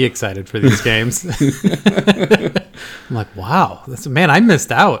gotten me excited for these games. I'm like, wow, man, I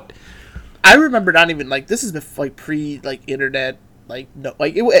missed out. I remember not even like this is like pre like internet, like no,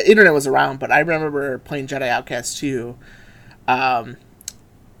 like internet was around, but I remember playing Jedi Outcast 2. My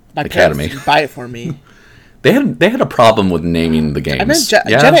Academy. parents didn't buy it for me. They had a problem with naming the games. I meant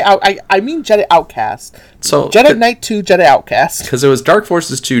Jedi Outcast. So Jedi Knight 2, Jedi Outcast. because it was Dark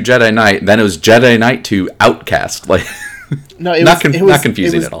Forces 2 Jedi Knight, then it was Jedi Knight 2 Outcast. Like No, it not was not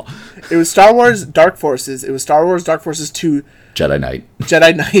confusing at all. It was Star Wars Dark Forces. It was Star Wars Dark Forces 2 Jedi Knight.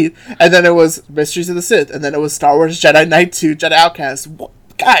 Jedi Knight, and then it was Mysteries of the Sith, and then it was Star Wars Jedi Knight 2 Jedi Outcast.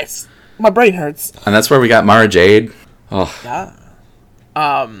 Guys, my brain hurts. And that's where we got Mara Jade. Oh, Yeah.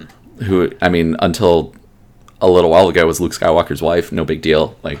 who, I mean, until a little while ago was Luke Skywalker's wife. No big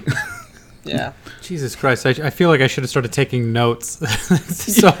deal. Like, Yeah. Jesus Christ, I feel like I should have started taking notes.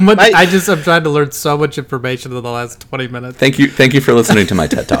 So much. I'm trying to learn so much information in the last 20 minutes. thank you for listening to my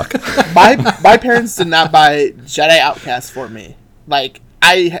TED Talk. My parents did not buy Jedi Outcast for me. Like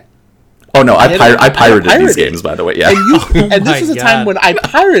I Oh no, I pirated pirated these it. games, by the way. Yeah. and my this was a God. time when I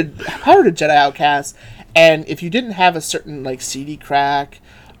pirated Jedi Outcast, and if you didn't have a certain like CD crack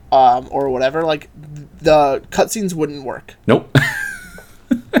or whatever, like the cutscenes wouldn't work. Nope.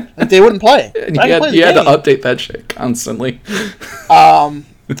 Like they wouldn't play. And I you didn't play the had to game. update that shit constantly.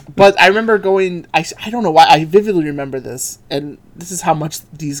 But I remember going. I don't know why. I vividly remember this, and this is how much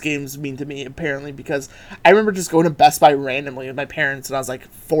these games mean to me. Apparently, because I remember just going to Best Buy randomly with my parents, and I was like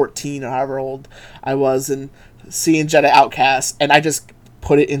 14 or however old I was, and seeing Jedi Outcast, and I just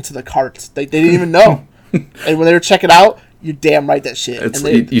put it into the cart. They didn't even know. And when they were checking out, you're damn right that shit. It's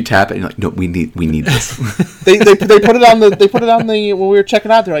And they, you tap it and you're like, no, we need this. they put it on the when we were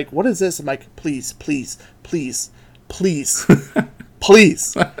checking out. They're like, "What is this?" I'm like, "Please, please, please, please,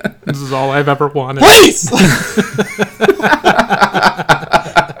 please." This is all I've ever wanted. Please!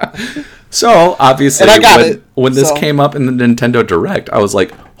 So obviously, And I got it, when this so- came up in the Nintendo Direct, I was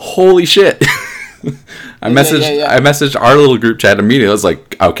like, "Holy shit!" I messaged our little group chat immediately. I was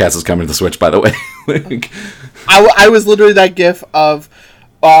like, "Outcast is coming to the Switch, by the way." Like, I was literally that gif of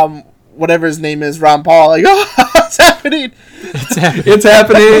whatever his name is, Ron Paul, like, oh, what's happening? it's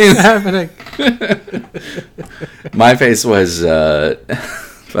happening. happening. My face was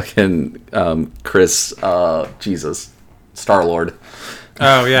fucking Chris. Jesus, Star-Lord.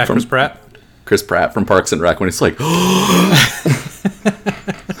 Oh yeah, Chris Pratt. Chris Pratt from Parks and Rec when he's like,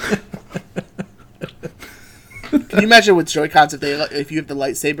 Can you imagine with Joy-Cons if you have the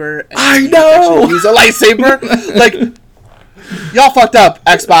lightsaber and I you know! actually use a lightsaber? Like, y'all fucked up,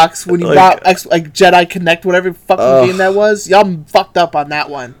 Xbox, when you brought Jedi Connect, whatever fucking game that was. Y'all fucked up on that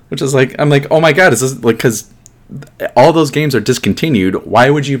one. which is like, I'm like, oh my god, is this like, because all those games are discontinued. Why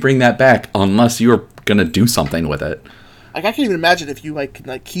would you bring that back unless you're gonna do something with it? Like, I can't even imagine if you, like,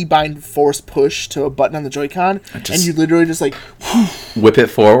 keybind force push to a button on the Joy-Con, and you literally just, like, Whip it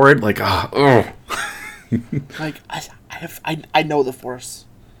forward, like, oh. like, I know the force.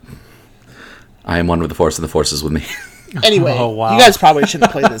 I am one with the Force, and the Force is with me. Anyway, Oh, wow. you guys probably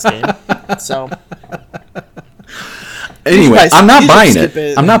shouldn't play this game. So, Anyway, guys- I'm not you should buying skip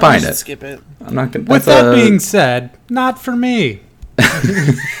it. I'm not You buying should it. Skip it. I'm not gonna. With that being said, not for me.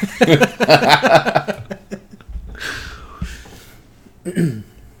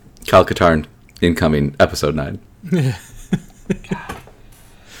 Kyle Katarn, incoming episode 9.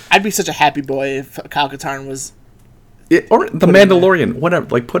 I'd be such a happy boy if Kyle Katarn was. Or the Mandalorian, whatever.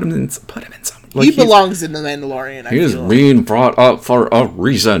 Like put him in some. Like, He belongs in the Mandalorian. I He's feel. being brought up for a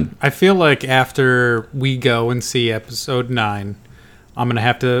reason. I feel like after we go and see episode 9, I'm gonna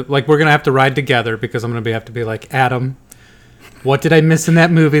have to we're gonna have to ride together because I'm gonna have to be like, Adam, what did I miss in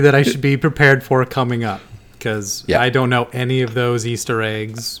that movie that I should be prepared for coming up? Because Yeah. I don't know any of those Easter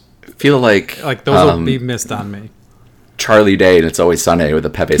eggs. I feel like Those will be missed on me. Charlie Day and It's Always Sunny with the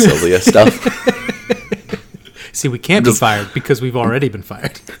Pepe Sylvia stuff. See, we can't be fired because we've already been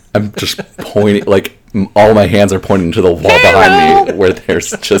fired. I'm just pointing, like, all my hands are pointing to the wall behind me where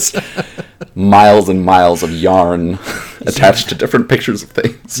there's just miles and miles of yarn attached to different pictures of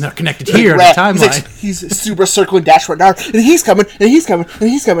things. It's not connected here in the Rat. timeline. He's super circling dash right now, and he's coming, and he's coming, and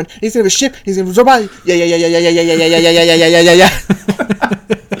he's coming. He's gonna have a ship. He's gonna have a robot. Yeah.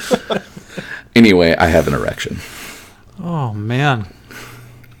 Anyway, I have an erection. Oh man,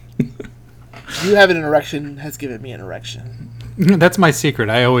 You having an erection has given me an erection. that's my secret.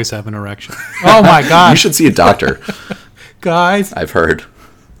 I always have an erection. Oh my You gosh, should see a doctor, guys! I've heard.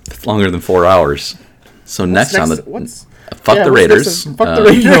 It's longer than 4 hours. So next on the... Fuck the what's Raiders. next on- Fuck the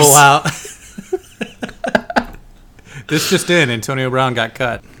Raiders. Oh wow. This just in: Antonio Brown got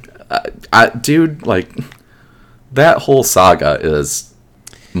cut. Dude, like, that whole saga is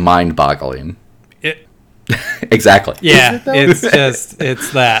mind-boggling. It, Exactly. yeah, Is it, though?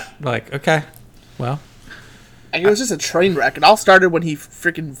 it's that. Like, okay, well, It was just a train wreck. It all started when he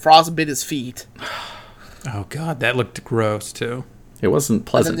freaking frostbit his feet. oh god, that looked gross too. It wasn't And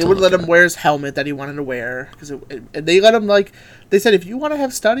pleasant. then they to would let look him at. wear his helmet that he wanted to wear. And they let him, like, they said, if you want to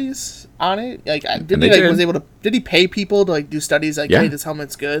have studies on it, like, they did. was able to, did he pay people to, like, do studies, like, Yeah. hey, this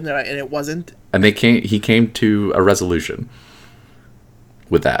helmet's good, and, they're like, and it wasn't? And he came to a resolution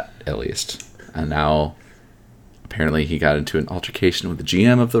with that, at least. And now, apparently, he got into an altercation with the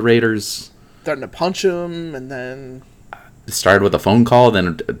GM of the Raiders. Starting to punch him, and then... It started with a phone call,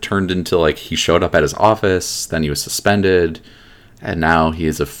 then it turned into, like, he showed up at his office, then he was suspended, and now he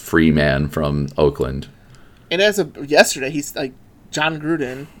is a free man from Oakland. And as of yesterday, he's like, John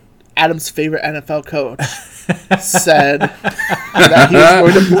Gruden, Adam's favorite NFL coach, said that he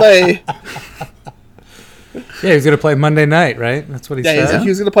was going to play. Yeah, he's gonna play Monday night, right? That's what he Yeah, said. he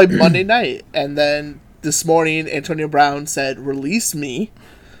was going to play Monday night, and then this morning, Antonio Brown said, "Release me,"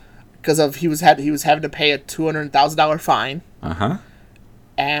 because he was having to pay a $200,000 fine. Uh-huh.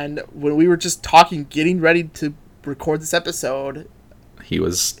 And when we were just talking, getting ready to record this episode, He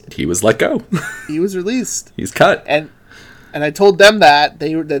was let go. he was released. He's cut. And I told them that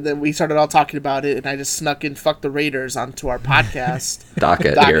then we started all talking about it, and I just snuck in "Fuck the Raiders" onto our podcast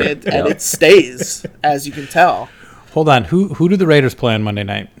Docket here. and Yep. it stays, as you can tell, Hold on, who do the Raiders play on Monday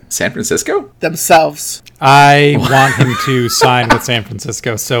night? San Francisco? themselves. I want him to sign with San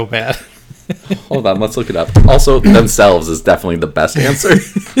Francisco so bad. Hold on, let's look it up. Also, themselves is definitely the best answer.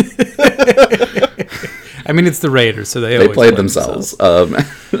 I mean, it's the Raiders, so they They always played play themselves.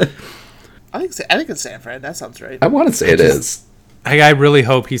 I think it's San Fran. That sounds right. I want to say it is. I really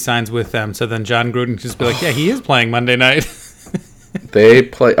hope he signs with them, so then John Gruden can just be like, yeah, he is playing Monday night. They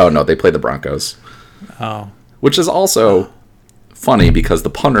play... Oh, no, they play the Broncos. Oh, Which is also funny because the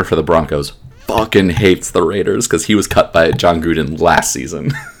punter for the Broncos fucking hates the Raiders because he was cut by John Gruden last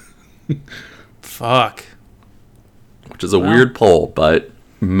season. Fuck. Which is a weird poll, but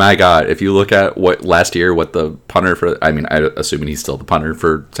my God, if you look at what last year, what the punter for, I mean, I assuming he's still the punter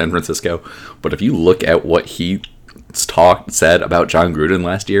for San Francisco, but if you look at what he said about John Gruden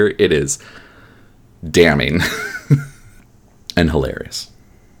last year, it is damning and hilarious.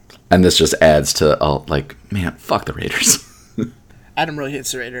 And this just adds to, like, man, fuck the Raiders. Adam really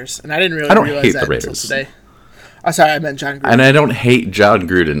hates the Raiders, and I didn't really I don't realize hate that the until Raiders. today. Oh, sorry, I meant John Gruden. And I don't hate John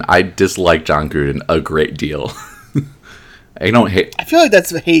Gruden. I dislike John Gruden a great deal. I don't hate... I feel like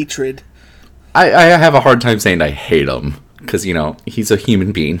that's hatred. I have a hard time saying I hate him, because, you know, he's a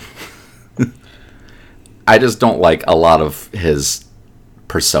human being. I just don't like a lot of his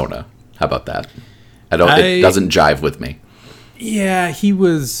persona. How about that? It doesn't jive with me. Yeah, he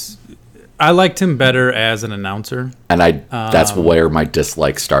was... I liked him better as an announcer. And that's where my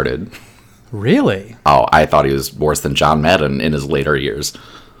dislike started. Really? Oh, I thought he was worse than John Madden in his later years.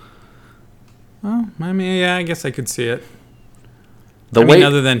 Well, I mean, yeah, I guess I could see it. The I way mean,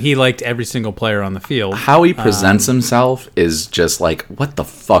 other than he liked every single player on the field. how he presents himself is just like, what the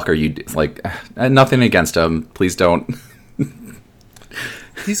fuck are you like? Nothing against him. Please don't.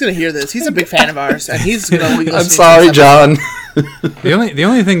 He's gonna hear this. He's a big fan of ours, and he's gonna. I'm sorry, John. The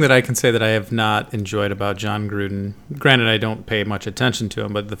only thing that I can say that I have not enjoyed about John Gruden, granted I don't pay much attention to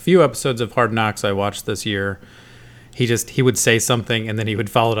him, but the few episodes of Hard Knocks I watched this year, he would say something and then he would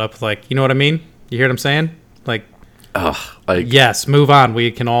follow it up with like, you know what I mean? You hear what I'm saying? Like, yes, move on.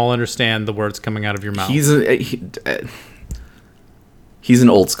 We can all understand the words coming out of your mouth. He's an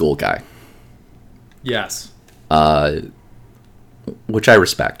old school guy, yes. which I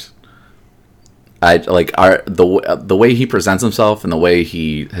respect. I like the way he presents himself and the way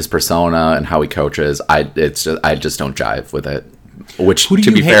his persona and how he coaches. I just don't jive with it. Which,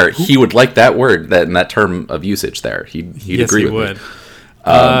 to be fair, he would like that word, that term of usage there. He'd yes, agree he with would.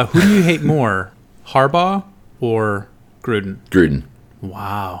 me. Who do you hate more, Harbaugh or Gruden? Gruden.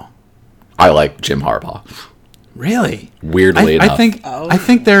 Wow. I like Jim Harbaugh. Really? Weirdly enough, I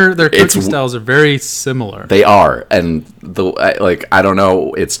think their coaching styles are very similar. they are, and I don't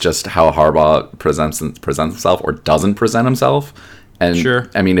know. It's just how Harbaugh presents himself or doesn't present himself. And Sure.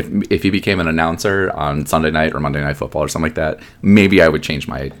 I mean, if he became an announcer on Sunday Night or Monday Night Football or something like that, maybe I would change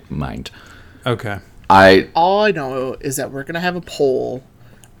my mind. Okay. All I know is that we're gonna have a poll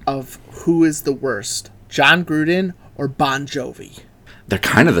of who is the worst, John Gruden or Bon Jovi. They're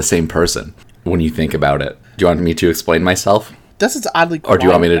kind of the same person when you think about it. Do you want me to explain myself, This is oddly or do you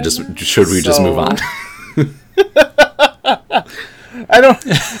want me to quiet. should we just move on? I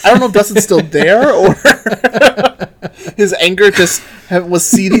don't know if Dustin's still there or his anger just was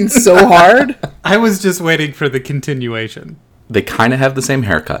seething so hard. I was just waiting for the continuation. They kind of have the same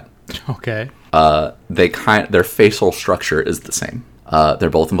haircut. Okay. Their facial structure is the same. They're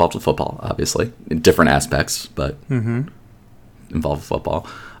both involved with football, obviously, in different aspects, but involved with football.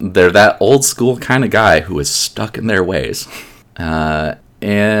 They're that old school kind of guy who is stuck in their ways,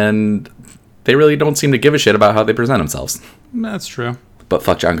 and they really don't seem to give a shit about how they present themselves. That's true. But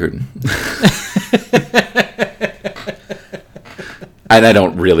fuck John Gruden. And I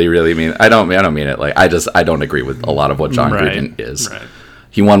don't really mean I don't mean it like I don't agree with a lot of what John Gruden is. Right.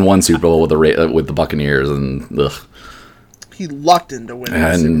 He won one Super Bowl with the Buccaneers, and ugh. He lucked into winning the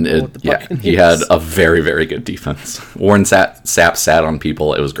And Super Bowl with the Buccaneers. he had a very, very good defense. Warren Sapp sat on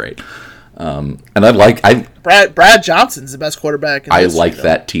people. It was great. And Brad Johnson's the best quarterback. In I history, like though.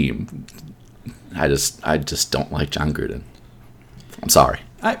 that team. I just don't like John Gruden. I'm sorry.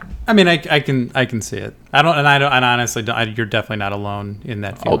 I mean, I can see it. I honestly don't. You're definitely not alone in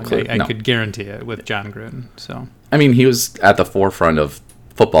that feeling. clear. I No. could guarantee it with John Gruden. So. I mean, he was at the forefront of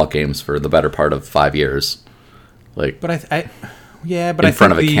football games for the better part of 5 years. Like, But in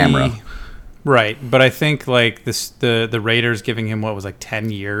front of a camera. Right, but I think like the Raiders giving him what was like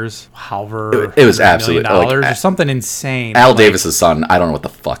 10 years, however, It was $100 absolutely, million like, or something insane. Al Like, Davis's son, I don't know what the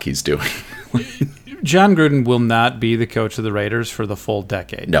fuck he's doing. John Gruden will not be the coach of the Raiders for the full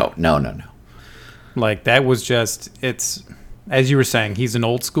decade. No. Like that was just it's as you were saying, he's an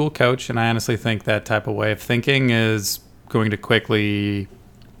old school coach, and I honestly think that type of way of thinking is going to quickly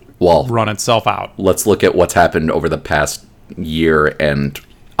Well, run itself out. let's look at what's happened over the past year and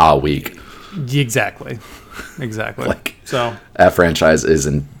a week. Exactly. Like- So That franchise is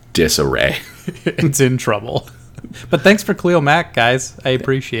in disarray. it's in trouble. But thanks for Khalil Mack, guys. I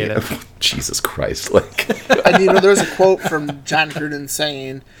appreciate it. Jesus Christ. Like, And there was a quote from John Gruden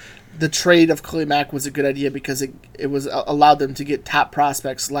saying the trade of Khalil Mack was a good idea because it was allowed them to get top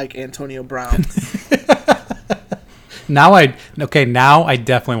prospects like Antonio Brown. Now I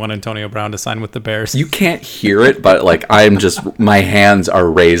definitely want Antonio Brown to sign with the Bears. You can't hear it, but like I'm just my hands are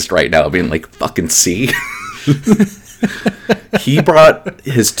raised right now, being like, fucking see. He brought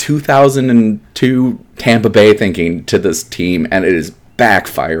his 2002 Tampa Bay thinking to this team, and it is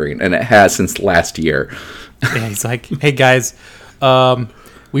backfiring, and it has since last year. Yeah, he's like, hey guys,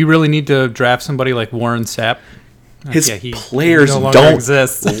 we really need to draft somebody like Warren Sapp. His he players no longer don't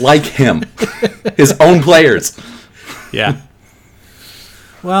exists. like him. His own players. Yeah.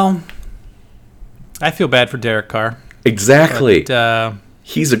 Well, I feel bad for Derek Carr. Exactly. But,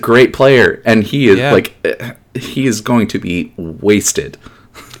 he's a great player, and he is Yeah. he is going to be wasted.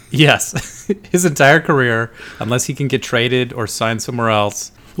 yes, his entire career, unless he can get traded or signed somewhere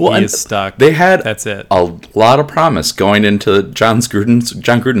else, Well, he and is stuck. They had That's it. a lot of promise going into John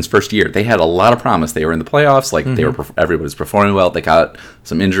Gruden's first year. They had a lot of promise. They were in the playoffs. Like they were, everybody was performing well. They got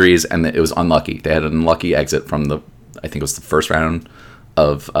some injuries, and it was unlucky. They had an unlucky exit from I think it was the first round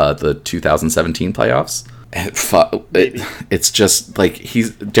of the 2017 playoffs. And it's just like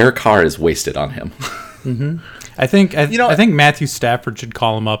Derek Carr is wasted on him. I think Matthew Stafford should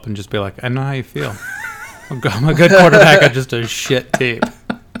call him up and just be like, I know how you feel. I'm a good quarterback on just a shit tape.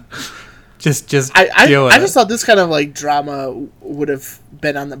 Just deal with I just it. thought this kind of like drama would have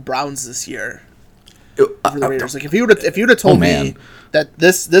been on the Browns this year over the Raiders. Like if you would have told me that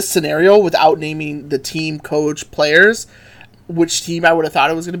this scenario without naming the team, coach, players, which team I would have thought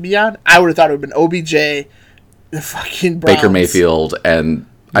it was going to be on, I would have thought it would have been OBJ, the fucking Browns. Baker Mayfield, and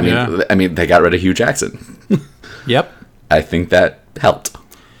I mean they got rid of Hugh Jackson. Yep. I think that helped.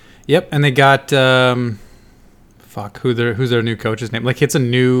 Yep, and they got who's their new coach's name? Like it's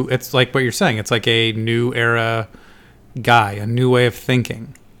like what you're saying. It's like a new era guy, a new way of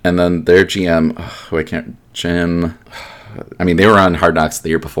thinking. And then their GM, Jim. I mean, they were on Hard Knocks the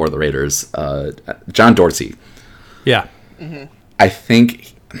year before the Raiders. John Dorsey. Yeah. Mm-hmm. I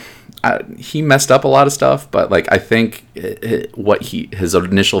think he messed up a lot of stuff, but like I think his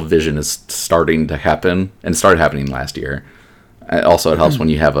initial vision is starting to happen, and started happening last year. Also, it helps when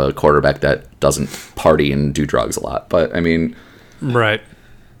you have a quarterback that doesn't party and do drugs a lot. But I mean, right.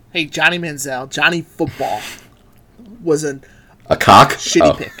 Hey, Johnny Manziel, Johnny Football was a cock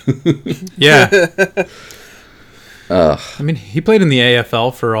shitty pick. Yeah. I mean, he played in the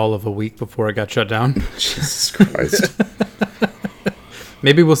AFL for all of a week before it got shut down. Jesus Christ.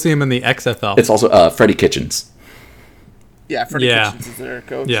 Maybe we'll see him in the XFL. It's also Freddie Kitchens. Yeah, Freddie Kitchens is their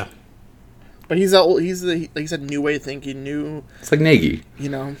coach. Yeah. But he's like you said, new way of thinking, new. It's like Nagy.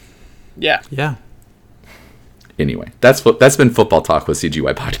 Yeah. Yeah. Anyway, that's been Football Talk with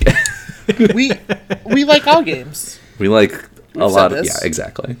CGY Podcast. we like all games. We like We've a lot said of this.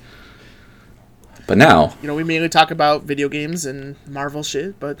 exactly. But now, we mainly talk about video games and Marvel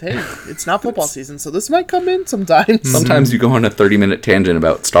shit, but hey, it's not football season, so this might come in sometimes. sometimes you go on a 30-minute tangent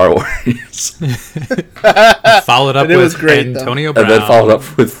about Star Wars. Followed up And it was with great, Antonio And Brown. then followed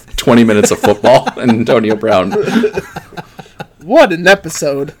up with 20 minutes of football and Antonio Brown. What an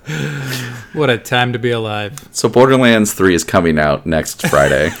episode. What a time to be alive. So Borderlands 3 is coming out next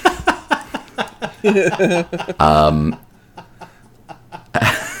Friday.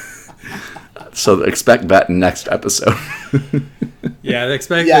 So expect that next episode. Yeah,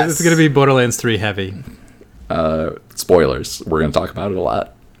 expect Yes. this is going to be Borderlands 3 heavy. Spoilers. We're going to talk about it a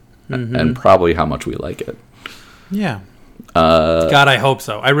lot. And probably how much we like it. Yeah. God, I hope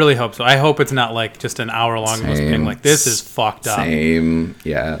so. I really hope so. I hope it's not like just an hour long of us being like, this is fucked up. Same.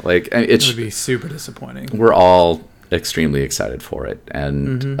 Yeah. Like, It would be super disappointing. we're all extremely excited for it.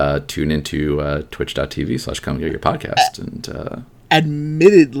 And tune into twitch.tv/come get your podcast. And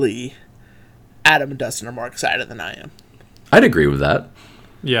Admittedly, Adam and Dustin are more excited than I am. I'd agree with that.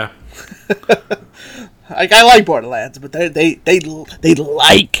 Yeah. Like I like Borderlands, but they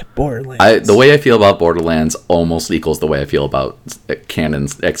like Borderlands. The way I feel about Borderlands almost equals the way I feel about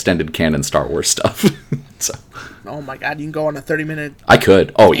extended canon Star Wars stuff. So Oh my god, you can go on a 30-minute. I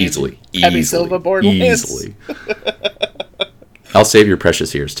could. Oh, easily. Heavy Silva Borderlands. Easily. I'll save your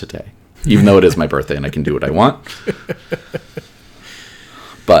precious ears today. Even though it is my birthday and I can do what I want.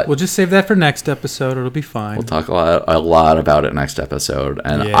 But We'll just save that for next episode. It'll be fine. we'll talk a lot about it next episode.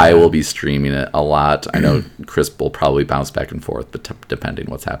 And Yeah. I will be streaming it a lot. I know Chris will probably bounce back and forth, but depending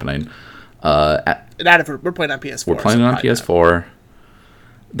what's happening. We're playing on PS4. We're playing so on probably PS4.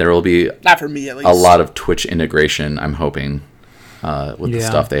 There will be Not for me, at least. a lot of Twitch integration, I'm hoping, with the Yeah.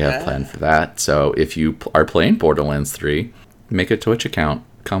 stuff they have planned for that. So if you are playing Borderlands 3, make a Twitch account.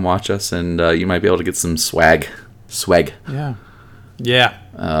 Come watch us, and you might be able to get some swag. Yeah. Yeah.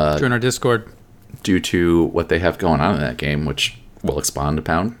 Join our Discord. Due to what they have going on in that game, which we'll expound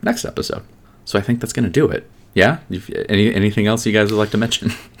upon next episode. So I think that's going to do it. Yeah. Anything else you guys would like to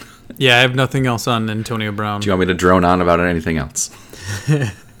mention? Yeah, I have nothing else on Antonio Brown. Do you want me to drone on about anything else?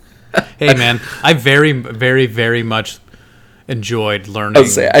 Hey, man, I very, very, very much enjoyed learning I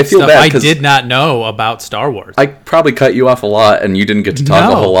feel stuff bad I 'cause did not know about Star Wars. I probably cut you off a lot, and you didn't get to talk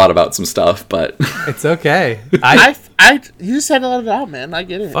a No. whole lot about some stuff, but It's okay. You just had to let it out, man. I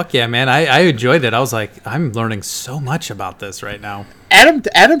get it. Fuck yeah, man. I enjoyed it. I was like, I'm learning so much about this right now.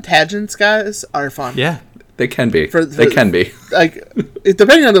 Adam Tangents guys are fun. Yeah. they can be. For- They can be. Like,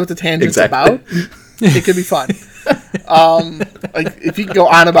 depending on what the tangent's Exactly. about, it could be fun. Like if you can go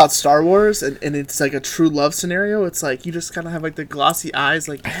on about Star Wars and it's like a true love scenario, it's like you just kind of have like the glossy eyes,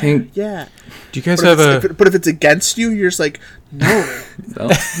 like think- yeah. Do you guys But have but if it's against you, you're just like no.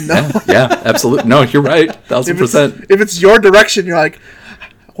 No. No. Yeah, absolutely. No, you're right. 1000%. If it's your direction, you're like,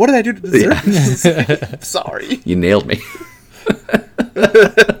 what did I do to deserve this? Sorry. You nailed me.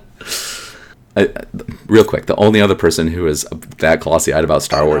 Real quick, the only other person who is that glossy-eyed about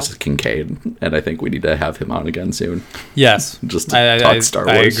Star Wars is Kincaid, and I think we need to have him on again soon. Yes. Just to talk Star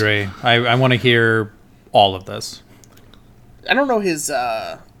Wars. I agree. I want to hear all of this. I don't know his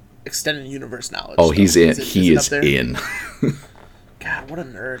extended universe knowledge. Oh, though. he's in. Is He it up is there? in. God, what a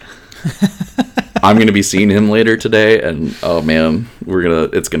nerd. I'm gonna be seeing him later today, and oh man,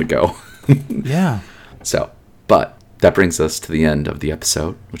 it's gonna go. Yeah. So, but that brings us to the end of the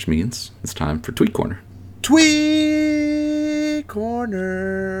episode, which means it's time for Tweet Corner. Tweet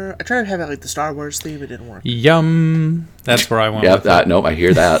Corner. I tried to have it like the Star Wars theme. It didn't work. Yum. That's where I went Yeah, with it. nope, I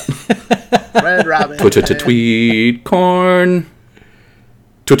hear that. Red Robin. Tweet corn.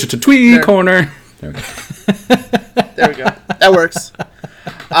 Tweet corner. There we go. There we go. That works.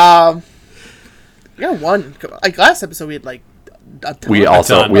 We got one. Like last episode, we had like a ton. We ton.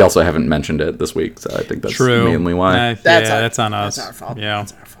 also haven't mentioned it this week, so I think that's True. mainly why. That's on us. That's our fault. Yeah.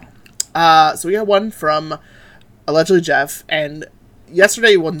 That's our fault. So we got one from allegedly Jeff, and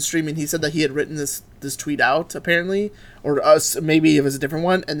yesterday when streaming, he said that he had written this tweet out apparently, or maybe it was a different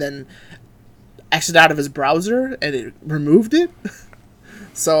one, and then exited out of his browser and it removed it.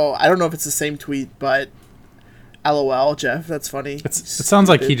 So I don't know if it's the same tweet, but LOL, Jeff. That's funny. It sounds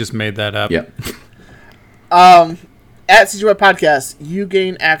like he just made that up. Yeah. At CGY Podcast, you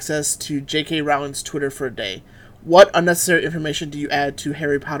gain access to J.K. Rowling's Twitter for a day. What unnecessary information do you add to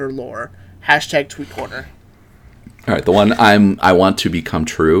Harry Potter lore? Hashtag Tweet Corner. All right, the one I want to become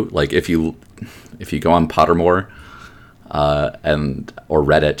true. Like if you go on Pottermore, or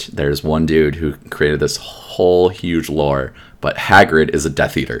Reddit, there's one dude who created this whole huge lore. But Hagrid is a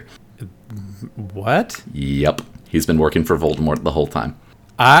Death Eater. What? Yep, he's been working for Voldemort the whole time.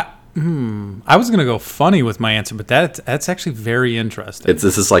 I was gonna go funny with my answer, but that's actually very interesting.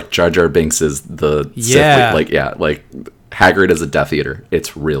 This is like Jar Jar Binks is the Yeah. Sith, like Hagrid is a Death Eater.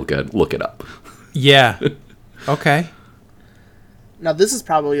 It's real good. Look it up. Yeah. Okay. Now, this is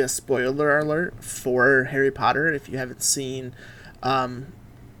probably a spoiler alert for Harry Potter if you haven't seen the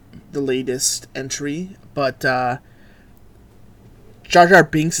latest entry, but Jar Jar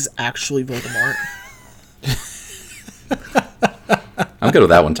Binks is actually Voldemort. I'm good with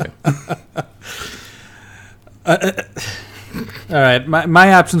that one too. All right.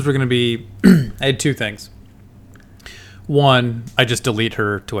 My options were gonna be I had two things. One, I just delete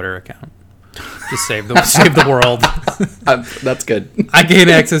her Twitter account. Just save the world. That's good. I gain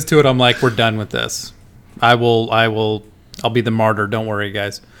access to it. I'm like, we're done with this. I'll be the martyr. Don't worry,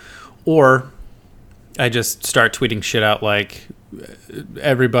 guys. Or I just start tweeting shit out like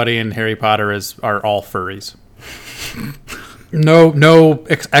everybody in Harry Potter are all furries. No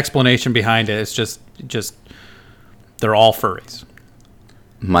explanation behind it. It's just they're all furries.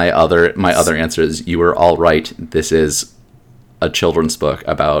 My other answer is you were all right. This is a children's book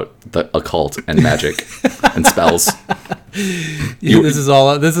about the occult and magic and spells. This is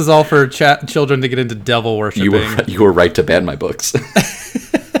all for children to get into devil worshiping. You were right to ban my books.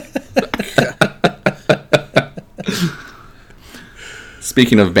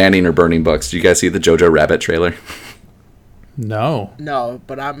 Speaking of banning or burning books, do you guys see the Jojo Rabbit trailer? No. No,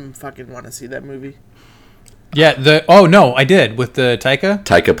 but I'm fucking want to see that movie. Yeah. No, I did with the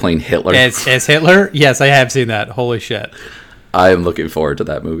Taika Playing Hitler. as Hitler. Yes, I have seen that. Holy shit. I am looking forward to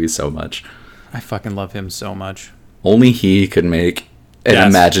that movie so much. I fucking love him so much. Only he could make an Yes.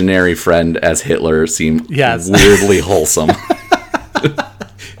 imaginary friend as Hitler seem Yes. weirdly wholesome.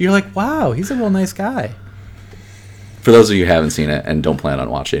 You're like, wow, he's a real nice guy. For those of you who haven't seen it and don't plan on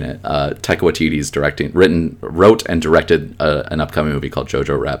watching it, Taika Waititi's wrote and directed an upcoming movie called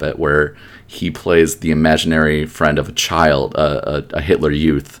Jojo Rabbit, where he plays the imaginary friend of a child, a Hitler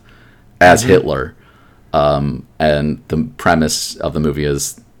youth, as Hitler. And the premise of the movie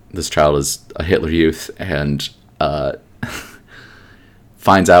is this child is a Hitler Youth and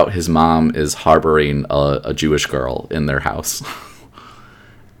finds out his mom is harboring a Jewish girl in their house.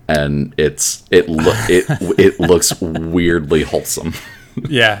 And it looks weirdly wholesome.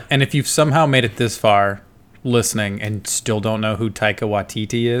 Yeah, and if you've somehow made it this far listening and still don't know who Taika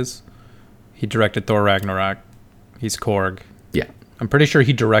Waititi is, he directed Thor Ragnarok. He's Korg. Yeah. I'm pretty sure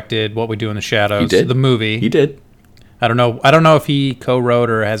he directed What We Do in the Shadows, He did. the movie. He did. I don't know if he co-wrote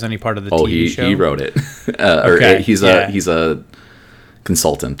or has any part of the TV show. He wrote it. Okay, He's yeah. he's a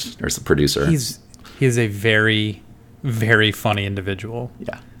consultant or a producer. He is a very, very funny individual.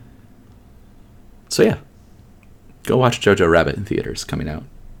 Yeah. So yeah, go watch Jojo Rabbit in theaters coming out.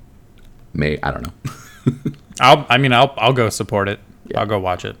 I don't know. I'll go support it. Yeah. I'll go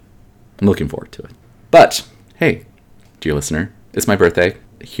watch it. I'm looking forward to it. But hey, dear listener, it's my birthday.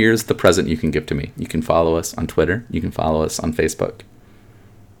 Here's the present you can give to me. You can follow us on Twitter. You can follow us on Facebook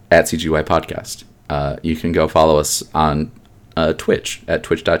at CGY Podcast. You can go follow us on Twitch at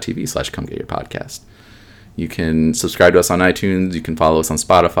twitch.tv/comegetyourpodcast. You can subscribe to us on iTunes. You can follow us on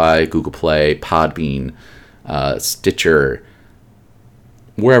Spotify, Google Play, Podbean, Stitcher.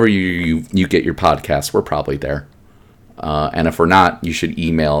 Wherever you get your podcasts, we're probably there. And if we're not, you should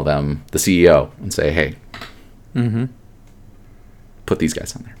email them, the CEO, and say, hey, put these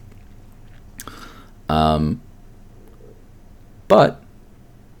guys on there. But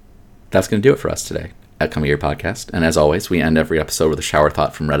that's going to do it for us today at Come Get Your Podcast. And as always, we end every episode with a shower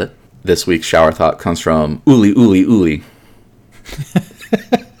thought from Reddit. This week's shower thought comes from Uli Uli Uli.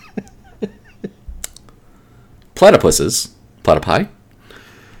 Platypuses, platypi,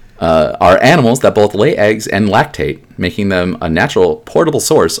 are animals that both lay eggs and lactate, making them a natural portable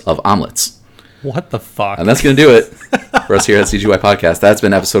source of omelets. What the fuck? And that's going to do it for us here at CGY Podcast. That's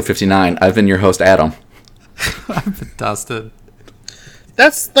been episode 59. I've been your host, Adam. I've been dusted.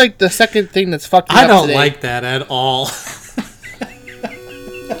 That's like the second thing that's fucked me I up don't today. like that at all.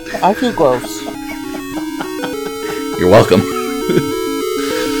 I feel gross. You're welcome.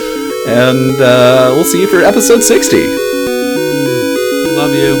 And we'll see you for episode 60.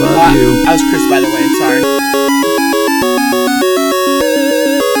 Love you. I was Chris, by the way. Sorry.